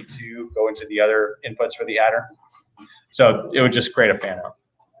B1 and B2 go into the other inputs for the adder. So it would just create a fan out.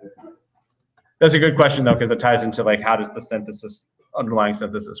 That's a good question though, because it ties into like how does the underlying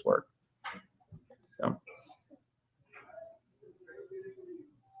synthesis work. So.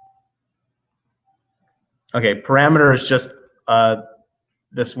 Okay, parameter is just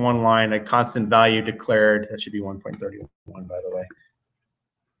this one line, a constant value declared. That should be 1.31, by the way.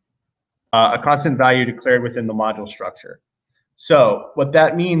 A constant value declared within the module structure. So what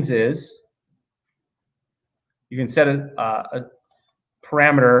that means is you can set a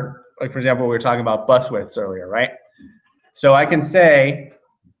parameter, like for example, we were talking about bus widths earlier, right? So I can say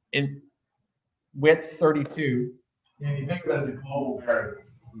in width 32, And you think of it as a global variable.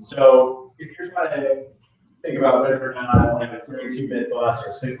 So if you're trying to think about whether or not I want to have a 32-bit bus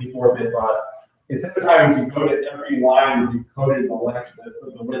or a 64-bit bus, instead of having to go to every line and decode it in the width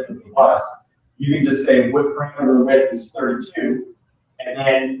of the bus, you can just say what parameter width is 32, and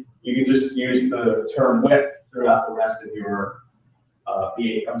then you can just use the term width throughout the rest of your PA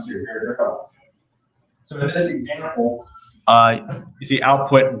comes to your variable. So in this example, you see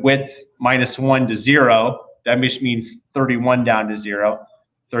output width -1 to 0. That just means 31 down to 0,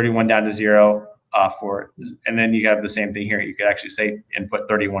 31 down to 0 and then you have the same thing here. You could actually say input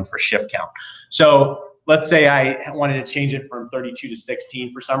 31 for shift count. So let's say I wanted to change it from 32 to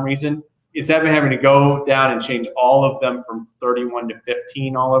 16 for some reason. Instead of having to go down and change all of them from 31 to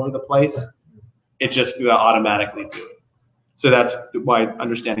 15 all over the place, it just will automatically do it. So that's why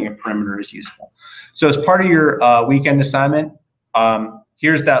understanding a parameter is useful. So as part of your weekend assignment,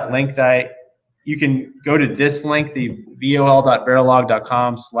 here's that link that you can go to this link, the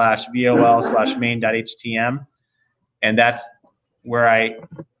vol.verilog.com/vol/main.htm, and that's where I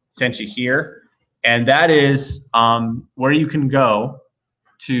sent you here. And that is where you can go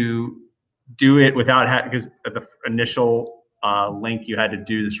to do it without having, because at the initial link you had to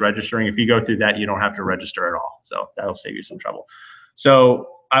do this registering. If you go through that, you don't have to register at all. So that'll save you some trouble.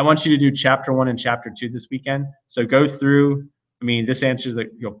 So I want you to do chapter 1 and chapter 2 this weekend. So go through, I mean, this answers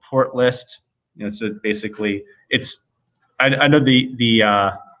your port list. You know, so basically I know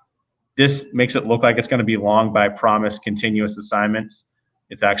this makes it look like it's going to be long, but I promise continuous assignments.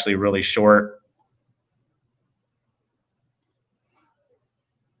 It's actually really short.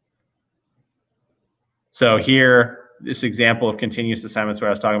 So here, this example of continuous assignments where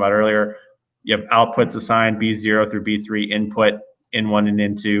I was talking about earlier, you have outputs assigned B0 through B3, input N1 and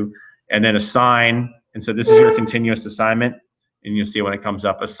N2, and then assign. And so this is your continuous assignment, and you'll see when it comes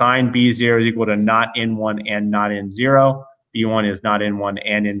up. Assign B0 is equal to not N1 and not N0. B1 is not N1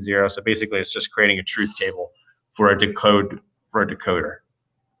 and N0. So basically, it's just creating a truth table for a decoder.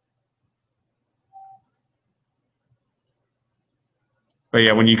 But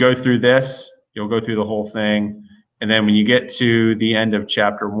yeah, when you go through this, you'll go through the whole thing. And then when you get to the end of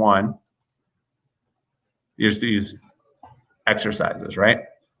chapter 1, there's these exercises, right?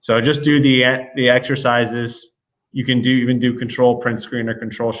 So just do the exercises. You can even do control print screen or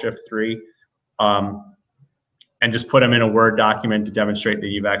control shift 3, and just put them in a Word document to demonstrate that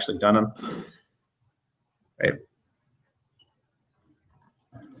you've actually done them. Right?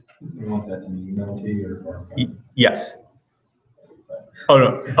 You want that to be emailed to you or? Yes. Oh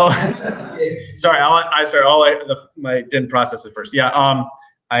no! Oh, sorry. I didn't process it first. Yeah.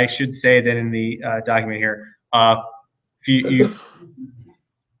 I should say that in the document here, if you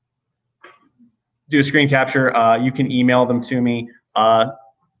do a screen capture, you can email them to me.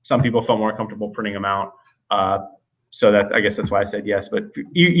 Some people feel more comfortable printing them out, so that I guess that's why I said yes. But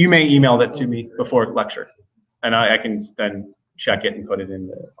you may email that to me before lecture, and I can then check it and put it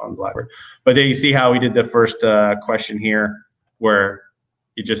on Blackboard. But then you see how we did the first question here, where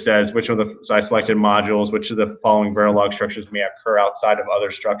it just says so I selected modules, which of the following Verilog structures may occur outside of other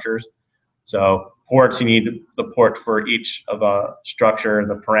structures. So ports, you need the port for each of a structure,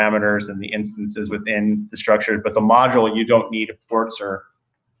 the parameters and the instances within the structure, but the module, you don't need ports or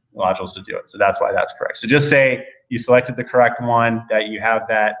modules to do it. So that's why that's correct. So just say you selected the correct one, that you have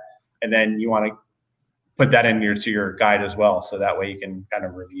that, and then you want to put that to your guide as well. So that way you can kind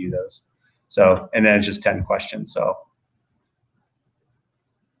of review those. So, and then it's just 10 questions. So.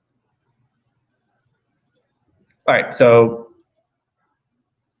 All right, so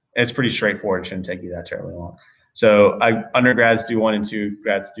it's pretty straightforward. It shouldn't take you that terribly long. So undergrads do 1 and 2,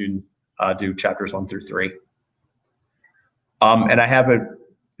 grad students do chapters 1 through 3. And I have an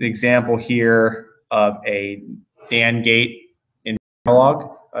example here of a DAN gate in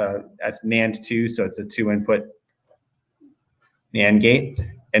Verilog. that's NAND 2, so it's a 2-input NAND gate.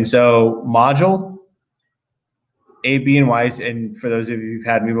 And so module A, B, and Y, and for those of you who've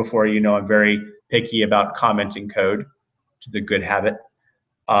had me before, you know I'm very picky about commenting code, which is a good habit.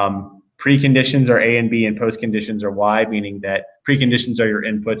 Preconditions are A and B, and postconditions are Y, meaning that preconditions are your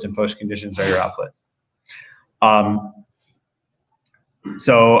inputs and postconditions are your outputs.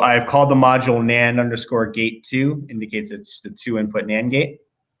 So I've called the module NAND underscore gate 2, indicates it's the 2-input NAND gate.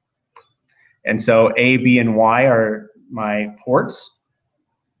 And so A, B, and Y are my ports.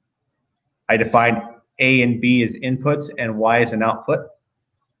 I define A and B as inputs and Y as an output.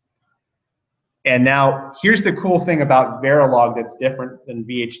 And now here's the cool thing about Verilog that's different than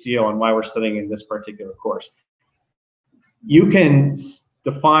VHDL and why we're studying in this particular course. You can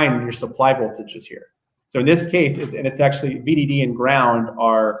define your supply voltages here. So in this case, it's actually VDD and ground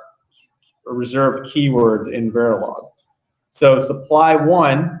are reserved keywords in Verilog. So supply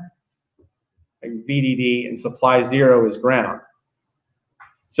 1, like VDD, and supply 0 is ground.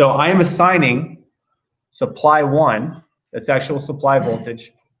 So I am assigning supply 1, that's actual supply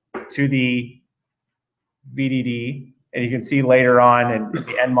voltage, to the VDD, and you can see later on in the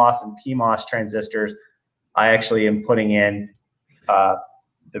NMOS and PMOS transistors, I actually am putting in the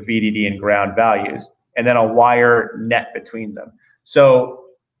VDD and ground values, and then a wire net between them. So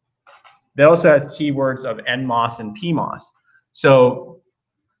that also has keywords of NMOS and PMOS. So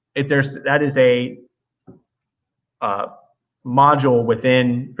that is a module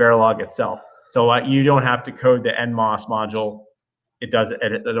within Verilog itself. So you don't have to code the NMOS module. It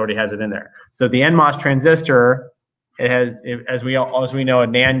already has it in there. So the NMOS transistor, it has, as we know, a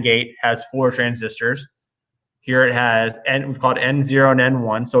NAND gate has 4 transistors. Here it has, we've called N0 and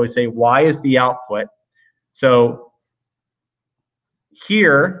N1. So we say Y is the output. So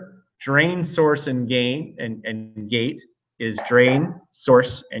here, drain, source, and gain and gate is drain,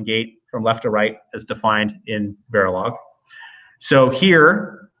 source, and gate from left to right as defined in Verilog. So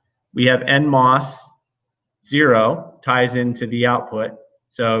here we have NMOS 0 ties into the output.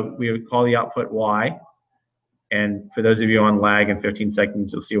 So we would call the output Y. And for those of you on lag in 15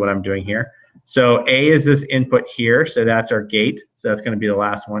 seconds, you'll see what I'm doing here. So A is this input here. So that's our gate. So that's going to be the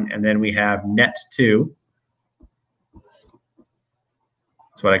last one. And then we have net 2.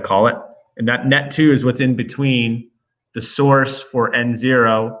 That's what I call it. And that net 2 is what's in between the source for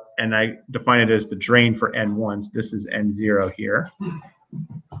N0, and I define it as the drain for N1. So this is N0 here.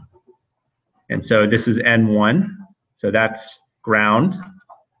 And so this is N1. So that's ground.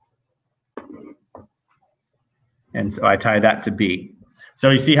 And so I tie that to B.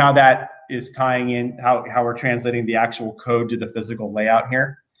 So you see how that is tying in, how we're translating the actual code to the physical layout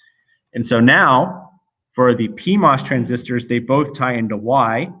here. And so now, for the PMOS transistors, they both tie into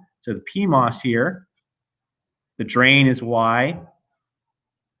Y. So the PMOS here, the drain is Y,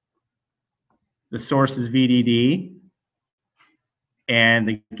 the source is VDD, and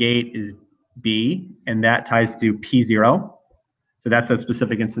the gate is B, and that ties to P0. So that's a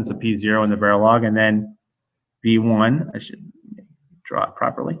specific instance of P0 in the Verilog. And then V1, I should draw it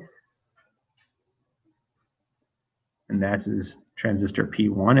properly. And that's his transistor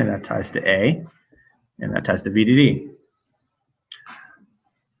P1, and that ties to A, and that ties to VDD.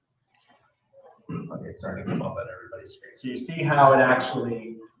 Okay, it's starting to come up on everybody's screen. So you see how it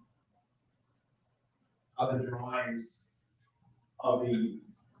actually, how the drawings of the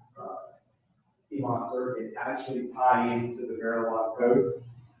CMOS circuit actually tie into the Verilog code.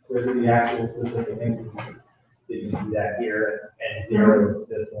 Those are the actual specific things. You can see that here, and here is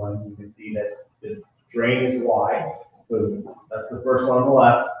this one. You can see that the drain is Y. So that's the first one on the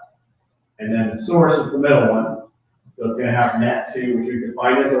left. And then the source is the middle one. So it's going to have net 2, which we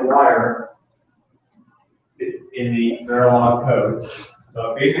define as a wire in the Verilog code.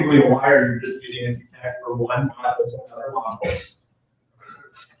 So basically a wire, you're just using it to connect for one process or another module.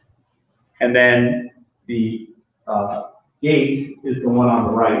 And then the gate is the one on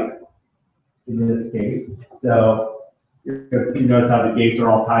the right in this case. So you notice how the gates are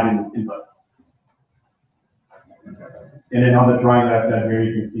all tied in inputs. And then on the drawing that I've done here,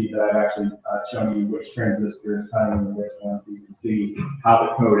 you can see that I've actually shown you which transistors tie into which one, so you can see how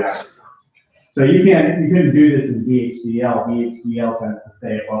the code actually works. So you couldn't do this in VHDL. VHDL tends to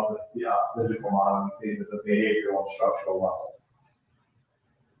stay above the physical model and stays at the behavioral and structural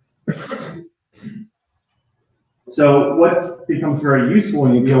level. So what becomes very useful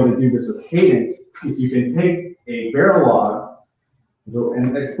when you be able to do this with cadence is you can take a Verilog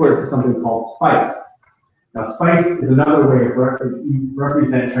and export it to something called SPICE. Now SPICE is another way of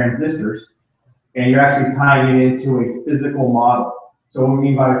represent transistors, and you're actually tying it into a physical model. So what we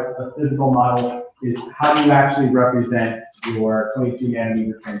mean by a physical model is how do you actually represent your 22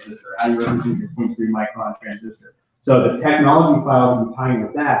 nanometer transistor? How do you represent your 23 micron transistor? So the technology file you tie in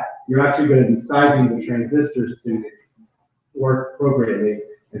with that, you're actually going to be sizing the transistors to work appropriately.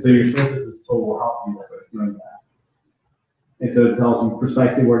 And so your synthesis tool will help you with doing that. And so it tells you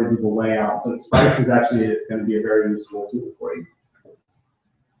precisely where to do the layout. So Spice is actually going to be a very useful tool for you.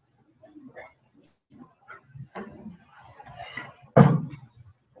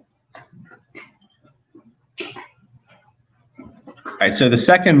 All right, so the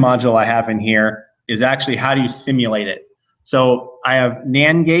second module I have in here is actually how do you simulate it. So I have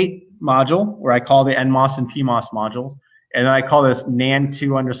NAND gate module where I call the NMOS and PMOS modules, and then I call this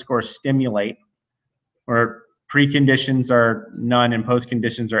NAND2_stimulate, where preconditions are none and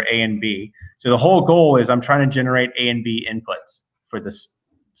postconditions are A and B. So the whole goal is I'm trying to generate A and B inputs for this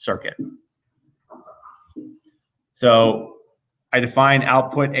circuit. So I define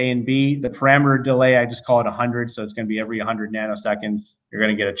output A and B. The parameter delay, I just call it 100, so it's going to be every 100 nanoseconds. You're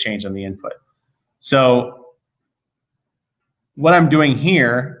going to get a change on the input. So what I'm doing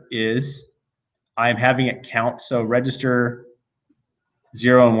here is I'm having it count. So register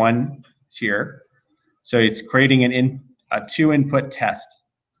 0 and 1 is here. So it's creating a 2-input test.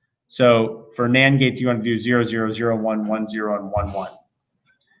 So for NAND gates, you want to do 0, 0, 0, 1, 1, 0, and 1, 1.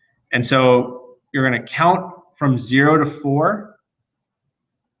 And so you're going to count from 0 to 4.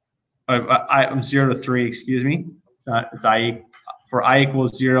 0 to 3, excuse me. It's I. For I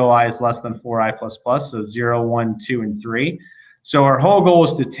equals 0, I is less than 4i plus plus, so 0, 1, 2, and 3. So our whole goal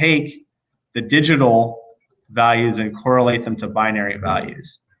is to take the digital values and correlate them to binary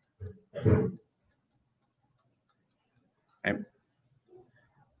values. Okay.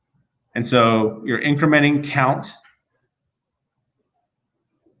 And so you're incrementing count.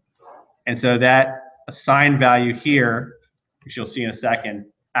 And so that assigned value here, which you'll see in a second,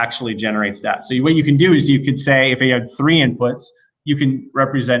 actually generates that. So what you can do is you could say if you had 3 inputs, you can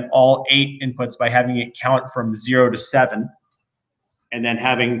represent all 8 inputs by having it count from 0 to 7, and then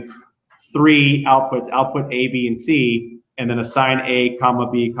having 3 outputs, output A, B, and C, and then assign A,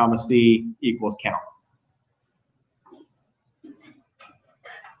 comma B, comma C equals count.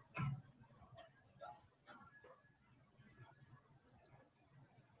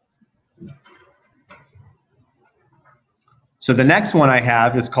 So the next one I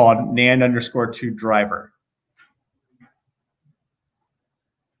have is called NAND_2driver.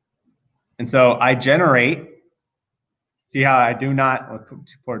 And so I generate, see how I do not,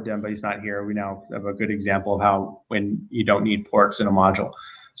 port dim, but he's not here. We now have a good example of how when you don't need ports in a module.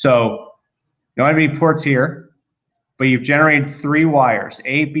 So you don't have any ports here, but you've generated 3 wires,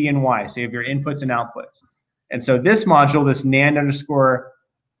 A, B, and Y. So you have your inputs and outputs. And so this module, this NAND_stim,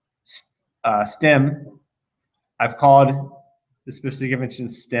 I've called the specific dimension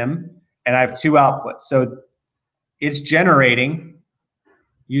stim, and I have 2 outputs. So it's generating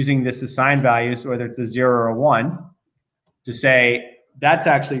using this assigned values, whether it's a 0 or a 1, to say that's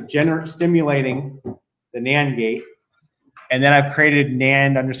actually stimulating the NAND gate. And then I've created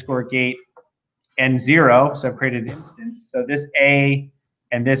NAND_gate N0, so I've created an instance. So this A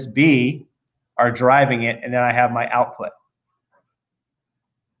and this B are driving it, and then I have my output.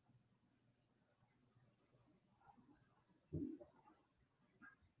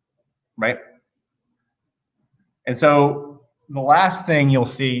 Right? And so the last thing you'll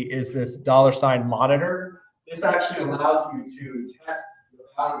see is this $ monitor. This actually allows you to test the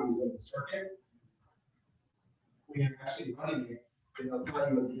values of the circuit when you're actually running it. It'll tell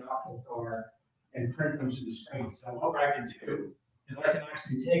you what the outputs are and print them to the screen. So what I can do is I can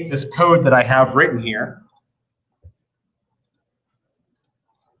actually take this code that I have written here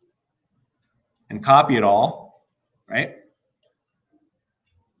and copy it all, right?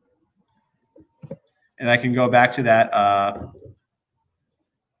 And I can go back to that.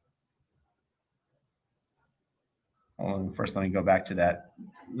 First, let me go back to that.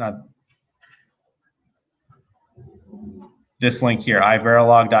 Not this link here,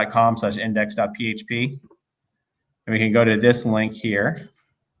 iverilog.com/index.php. And we can go to this link here.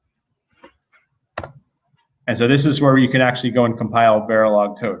 And so this is where you can actually go and compile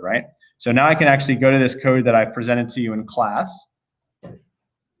Verilog code, right? So now I can actually go to this code that I presented to you in class.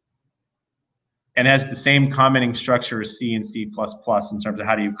 And has the same commenting structure as C and C++ in terms of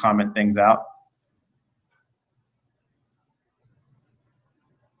how do you comment things out.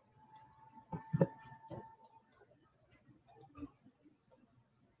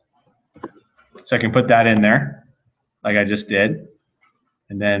 So I can put that in there, like I just did,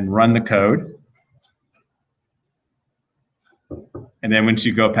 and then run the code. And then once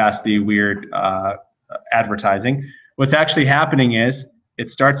you go past the weird advertising, what's actually happening is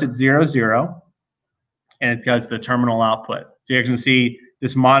it starts at 0, 0. and it does the terminal output. So you can see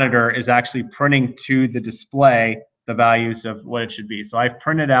this monitor is actually printing to the display the values of what it should be. So I've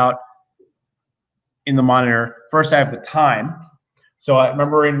printed out in the monitor, first I have the time. So I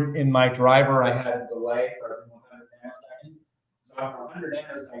remember in my driver, I had a delay for every 100 nanoseconds. So after 100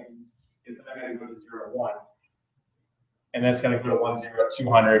 nanoseconds, it's going to go to 0, 1. And then it's going to go to 1, 0,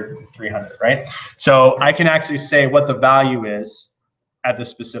 200, 300, right? So I can actually say what the value is at the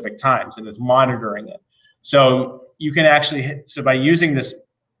specific times, and it's monitoring it. So you can actually, so by using this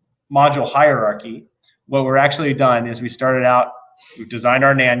module hierarchy, what we're actually done is we started out, we've designed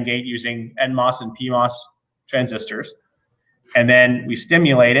our NAND gate using NMOS and PMOS transistors, and then we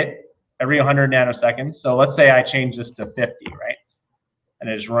stimulate it every 100 nanoseconds. So let's say I change this to 50, right? And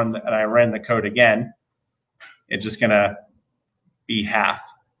I just run, and I ran the code again. It's just gonna be half.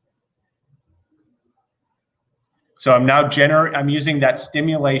 So I'm now I'm using that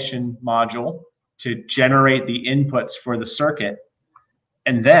stimulation module to generate the inputs for the circuit,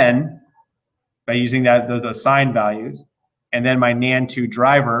 and then by using those assigned values, and then my NAND 2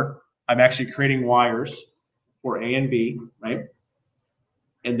 driver, I'm actually creating wires for A and B, right?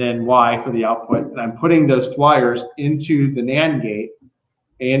 And then Y for the output, and I'm putting those wires into the NAND gate,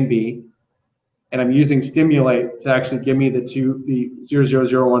 A and B, and I'm using stimulate to actually give me the 0, 0,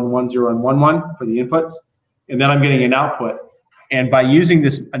 0, 1, 1, 0, and 1, 1 for the inputs, and then I'm getting an output. And by using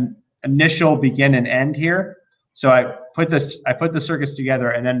this initial begin and end here, so I put the circuits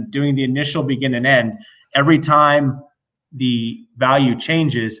together, and then doing the initial begin and end, every time the value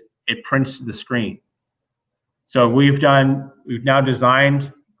changes, it prints to the screen. So we've now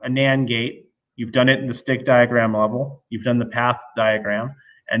designed a NAND gate. You've done it in the stick diagram level. You've done the path diagram.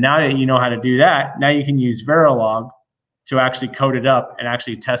 And now that you know how to do that, now you can use Verilog to actually code it up and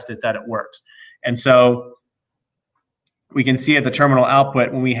actually test it that it works. And so we can see at the terminal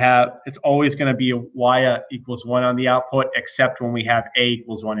output when we have, it's always going to be Y equals 1 on the output, except when we have A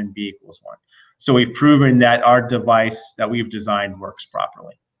equals 1 and B equals 1. So we've proven that our device that we've designed works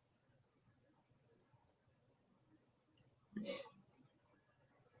properly.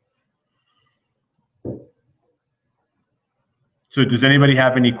 So does anybody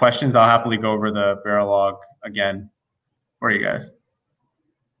have any questions? I'll happily go over the Verilog again for you guys.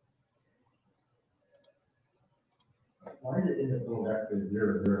 Why did it end up going back to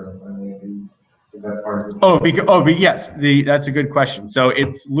 0, 0? I mean, is that part of but yes, that's a good question. So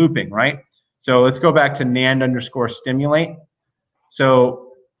it's looping, right? So let's go back to NAND_stimulate.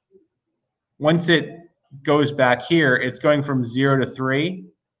 So once it goes back here, it's going from 0 to 3,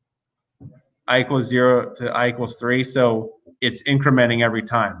 I equals 0 to I equals 3. So it's incrementing every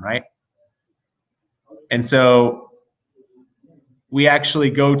time, right? And so we actually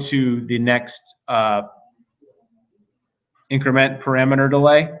go to the next increment parameter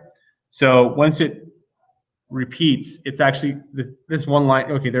delay. So once it repeats, it's actually this one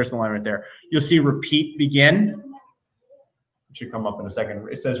line. Okay, there's the line right there. You'll see repeat begin. It should come up in a second.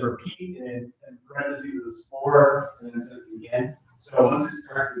 It says repeat, and in parentheses is 4, and then it says begin. So once it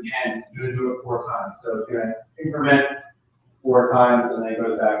starts again, it's going to do it 4 times. So it's going to increment 4 times, and then it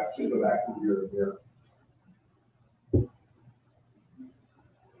goes back, should go back to 0, 0.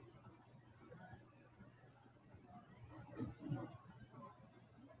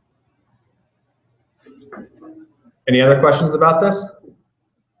 Any other questions about this?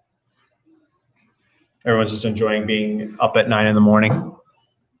 Everyone's just enjoying being up at 9 in the morning.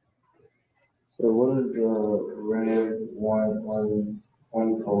 So what is the red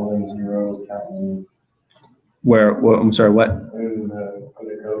 1:0 counting? Where? I'm sorry. What? In the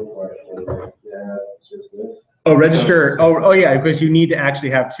code question, yeah, it's just this. Oh, register. Oh, yeah, because you need to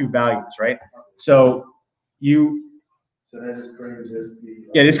actually have 2 values, right? So you. So that just creates just the.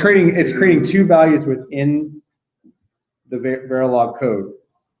 Yeah, it's creating 2 values within the Verilog code,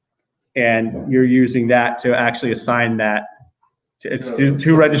 and you're using that to actually assign that. It's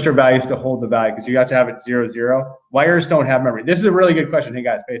 2 register values to hold the value, because you have to have it 0, 0. Wires don't have memory. This is a really good question. Hey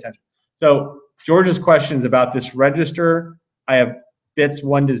guys, pay attention. So George's question is about this register. I have bits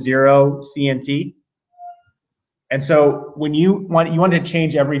 1 to 0 CNT. And so when you want to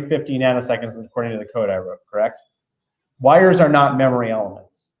change every 50 nanoseconds according to the code I wrote, correct? Wires are not memory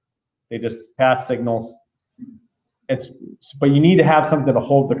elements. They just pass signals. But you need to have something to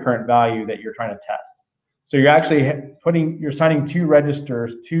hold the current value that you're trying to test. So you're actually you're assigning 2 register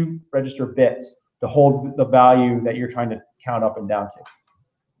bits to hold the value that you're trying to count up and down to.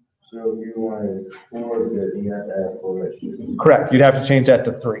 So if you wanted 4 bits, you have to add 4 registers. Correct. You'd have to change that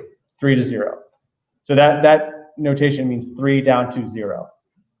to 3 to 0. So that notation means 3 down to 0.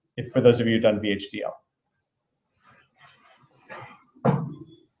 For those of you who've done VHDL.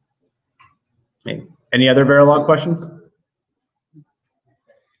 Okay. Any other Verilog questions?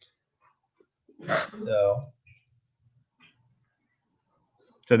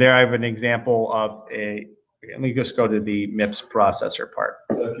 So there I have an example of let me just go to the MIPS processor part.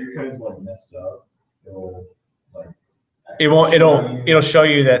 So if your code's like messed up, it'll like. It'll show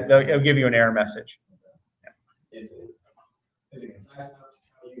you that it'll give you an error message. Is it concise enough to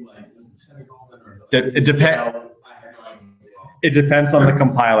tell you like this is semicolon or is It depends. It depends on the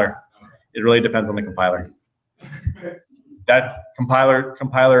compiler. It really depends on the compiler. That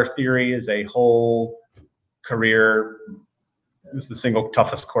compiler theory is a whole career. This is the single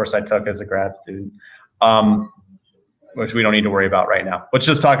toughest course I took as a grad student, which we don't need to worry about right now.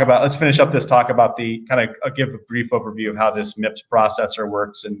 Let's finish up this talk about I'll give a brief overview of how this MIPS processor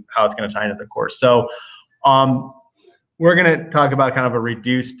works and how it's going to tie into the course. So we're going to talk about kind of a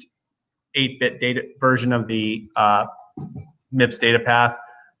reduced 8-bit data version of the MIPS data path.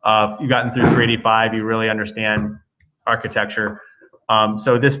 You've gotten through 385, you really understand architecture.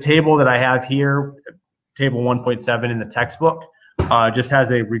 So this table that I have here, table 1.7 in the textbook, just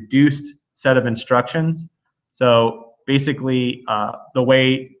has a reduced set of instructions. So basically, the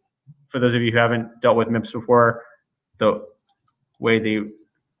way, for those of you who haven't dealt with MIPS before, the way the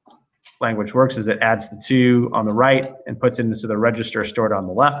language works is it adds the 2 on the right and puts it into the register stored on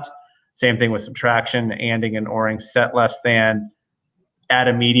the left. Same thing with subtraction, anding and oring, set less than, add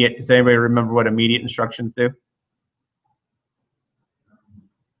immediate. Does anybody remember what immediate instructions do?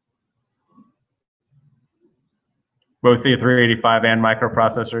 Both the 385 and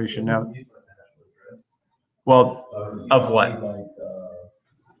microprocessor, you should know. Well, of what?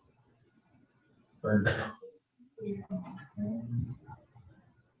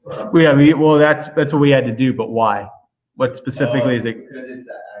 Well, that's what we had to do, but why? What specifically is it? Because it's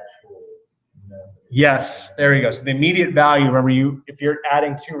the actual number. Yes, there you go. So the immediate value, remember if you're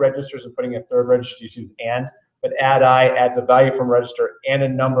adding 2 registers and putting a 3rd register, you choose AND, but add I adds a value from register and a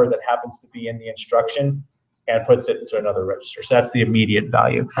number that happens to be in the instruction and puts it into another register. So that's the immediate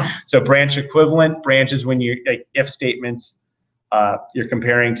value. So branch equivalent, branch is when you, like if statements, you're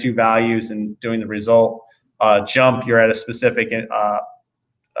comparing 2 values and doing the result. Jump, you're at a specific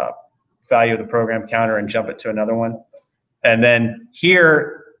value of the program counter and jump it to another one. And then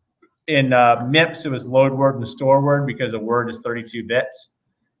here in MIPS, it was load word and store word because a word is 32 bits.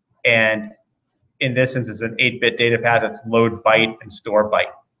 And in this instance, it's an 8-bit data path that's load byte and store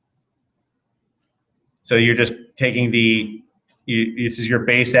byte. So you're just taking this is your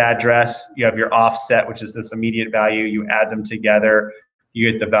base address, you have your offset, which is this immediate value, you add them together,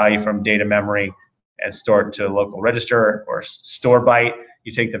 you get the value from data memory and store it into a local register or store byte.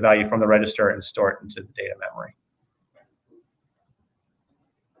 You take the value from the register and store it into the data memory.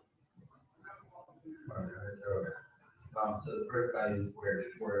 So the first value is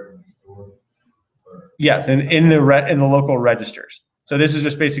where it's stored. Yes, in the local registers. So this is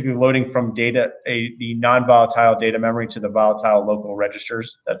just basically loading from the non-volatile data memory to the volatile local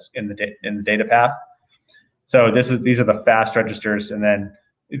registers that's in the data path. So these are the fast registers, and then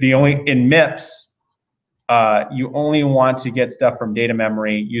in MIPS, you only want to get stuff from data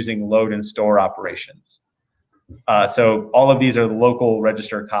memory using load and store operations. So all of these are local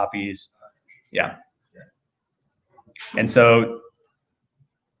register copies. Yeah. And so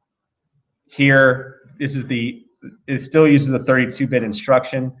here, it still uses a 32-bit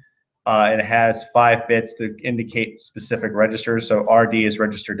instruction, and it has 5 bits to indicate specific registers. So RD is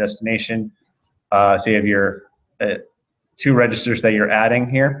register destination. So you have your 2 registers that you're adding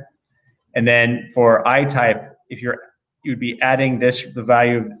here. And then for I type, you'd be adding the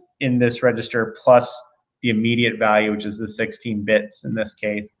value in this register plus the immediate value, which is the 16 bits in this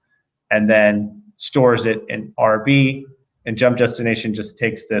case, and then stores it in RB. And jump destination just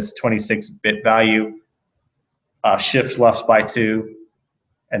takes this 26-bit value, shifts left by 2,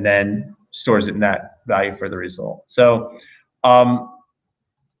 and then stores it in that value for the result. So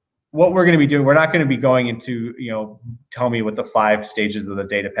what we're going to be doing, we're not going to be going into, tell me what the 5 stages of the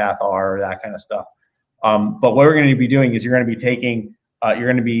data path are or that kind of stuff. But what we're going to be doing is you're going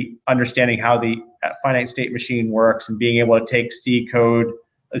to be understanding how the finite state machine works and being able to take C code.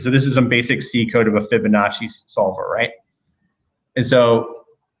 So this is some basic C code of a Fibonacci solver, right? And so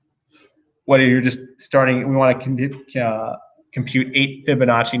whether you're just starting, we want to compute 8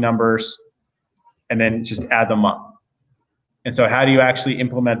 Fibonacci numbers and then just add them up. And so how do you actually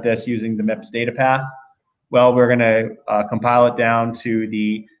implement this using the MIPS data path? Well, we're going to compile it down to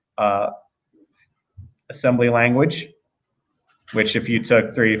the assembly language, which if you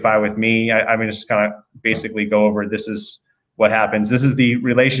took 385 with me, I'm going to just kind of basically go over, this is what happens. This is the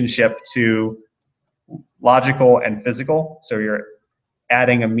relationship to logical and physical. So you're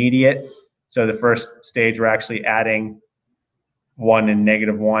adding immediate. So the first stage, we're actually adding 1 and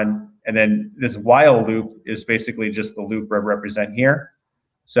 -1. And then this while loop is basically just the loop I represent here.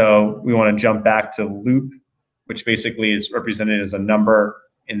 So we want to jump back to loop, which basically is represented as a number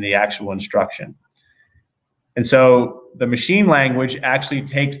in the actual instruction. And so the machine language actually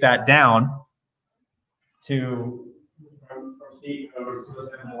takes that down to from C code to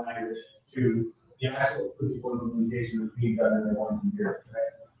assembly language to the actual physical implementation of being done in the one computer. Right?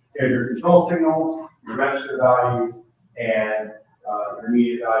 You have your control signals, your register values, and your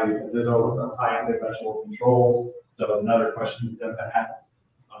immediate values. And those are sometimes sequential controls. So that's another question that happens.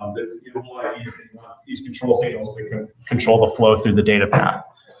 The whole idea is that you want these control signals to control the flow through the data path.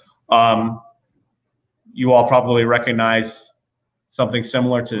 You all probably recognize something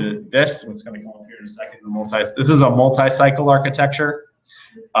similar to this. It's going to come up here in a second. This is a multi-cycle architecture,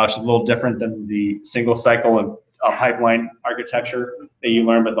 which is a little different than the single cycle and pipeline architecture that you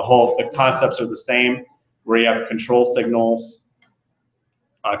learn, but the concepts are the same, where you have control signals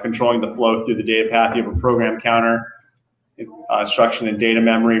controlling the flow through the data path. You have a program counter, instruction and data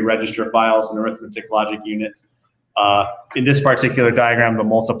memory, register files, and arithmetic logic units. In this particular diagram, the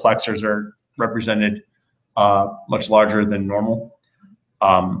multiplexers are represented much larger than normal.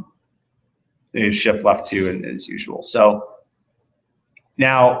 They shift left 2 as usual. So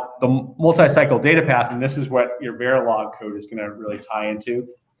now the multi-cycle data path, and this is what your Verilog code is going to really tie into.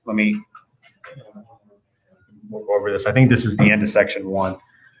 We'll go over this. I think this is the end of section 1.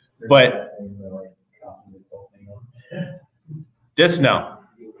 But this, no.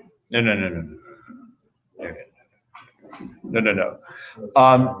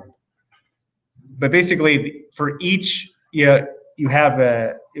 But basically, for each, you have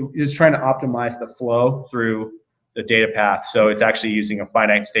it's trying to optimize the flow through the data path. So it's actually using a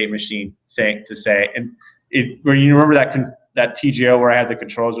finite state machine and where you remember that TGO where I had the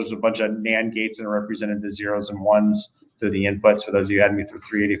controls, there's a bunch of NAND gates and represented the 0s and 1s through the inputs for those of you who had me through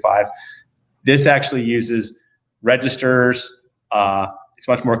 385. This actually uses registers. It's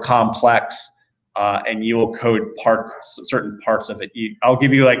much more complex, and you will code certain parts of it. I'll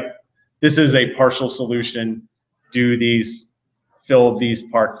give you this is a partial solution. Do these, fill these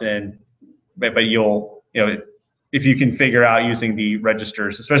parts in, but you'll, if you can figure out using the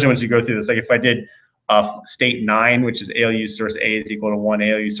registers, especially once you go through this, like if I did state 9, which is ALU source A is equal to 1,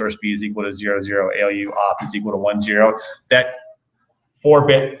 ALU source B is equal to 0, 0, ALU op is equal to 1, 0, that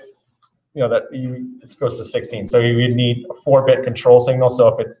 4-bit, it goes to 16. So you would need a 4-bit control signal. So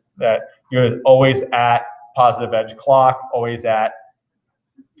if it's that you're always at positive edge clock, always at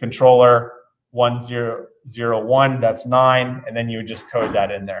controller 1, 0, 0, 1, that's 9, and then you would just code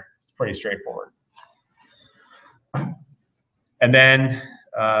that in there. It's pretty straightforward. And then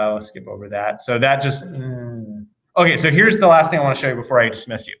let's skip over that. So that just, okay, so here's the last thing I want to show you before I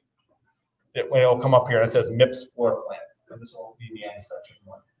dismiss you. It'll come up here. It says MIPS floor plan. And this will be the end of section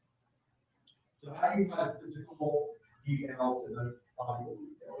 1. So how do you find physical details to the logical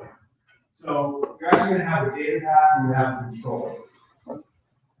detail? So you're actually going to have a data path and you have a controller,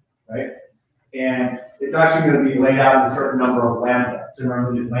 right? And it's actually going to be laid out in a certain number of lambda. So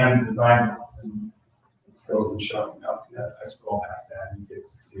remember these lambda design models. And this goes and showing up. I scroll past that and it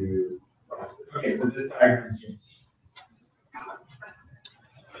gets to. Okay, so this diagram is.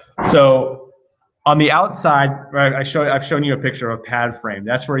 So on the outside, right, I've shown you a picture of a pad frame.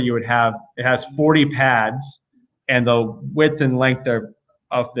 That's where you would have, it has 40 pads, and the width and length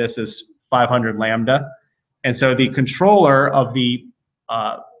of this is 500 lambda. And so the controller of the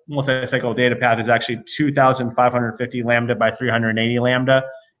multi-cycle data path is actually 2,550 lambda by 380 lambda,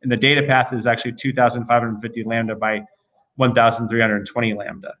 and the data path is actually 2,550 lambda by 1,320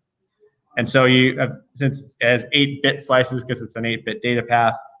 lambda. And so you have, since it has 8-bit slices because it's an 8-bit data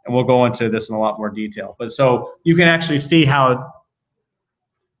path, and we'll go into this in a lot more detail. But so you can actually see how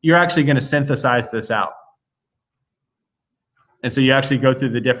you're actually going to synthesize this out. And so you actually go through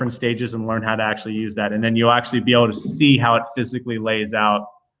the different stages and learn how to actually use that. And then you'll actually be able to see how it physically lays out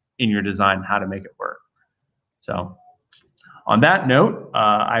in your design, how to make it work. So on that note,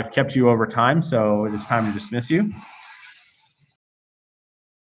 I've kept you over time, so it is time to dismiss you.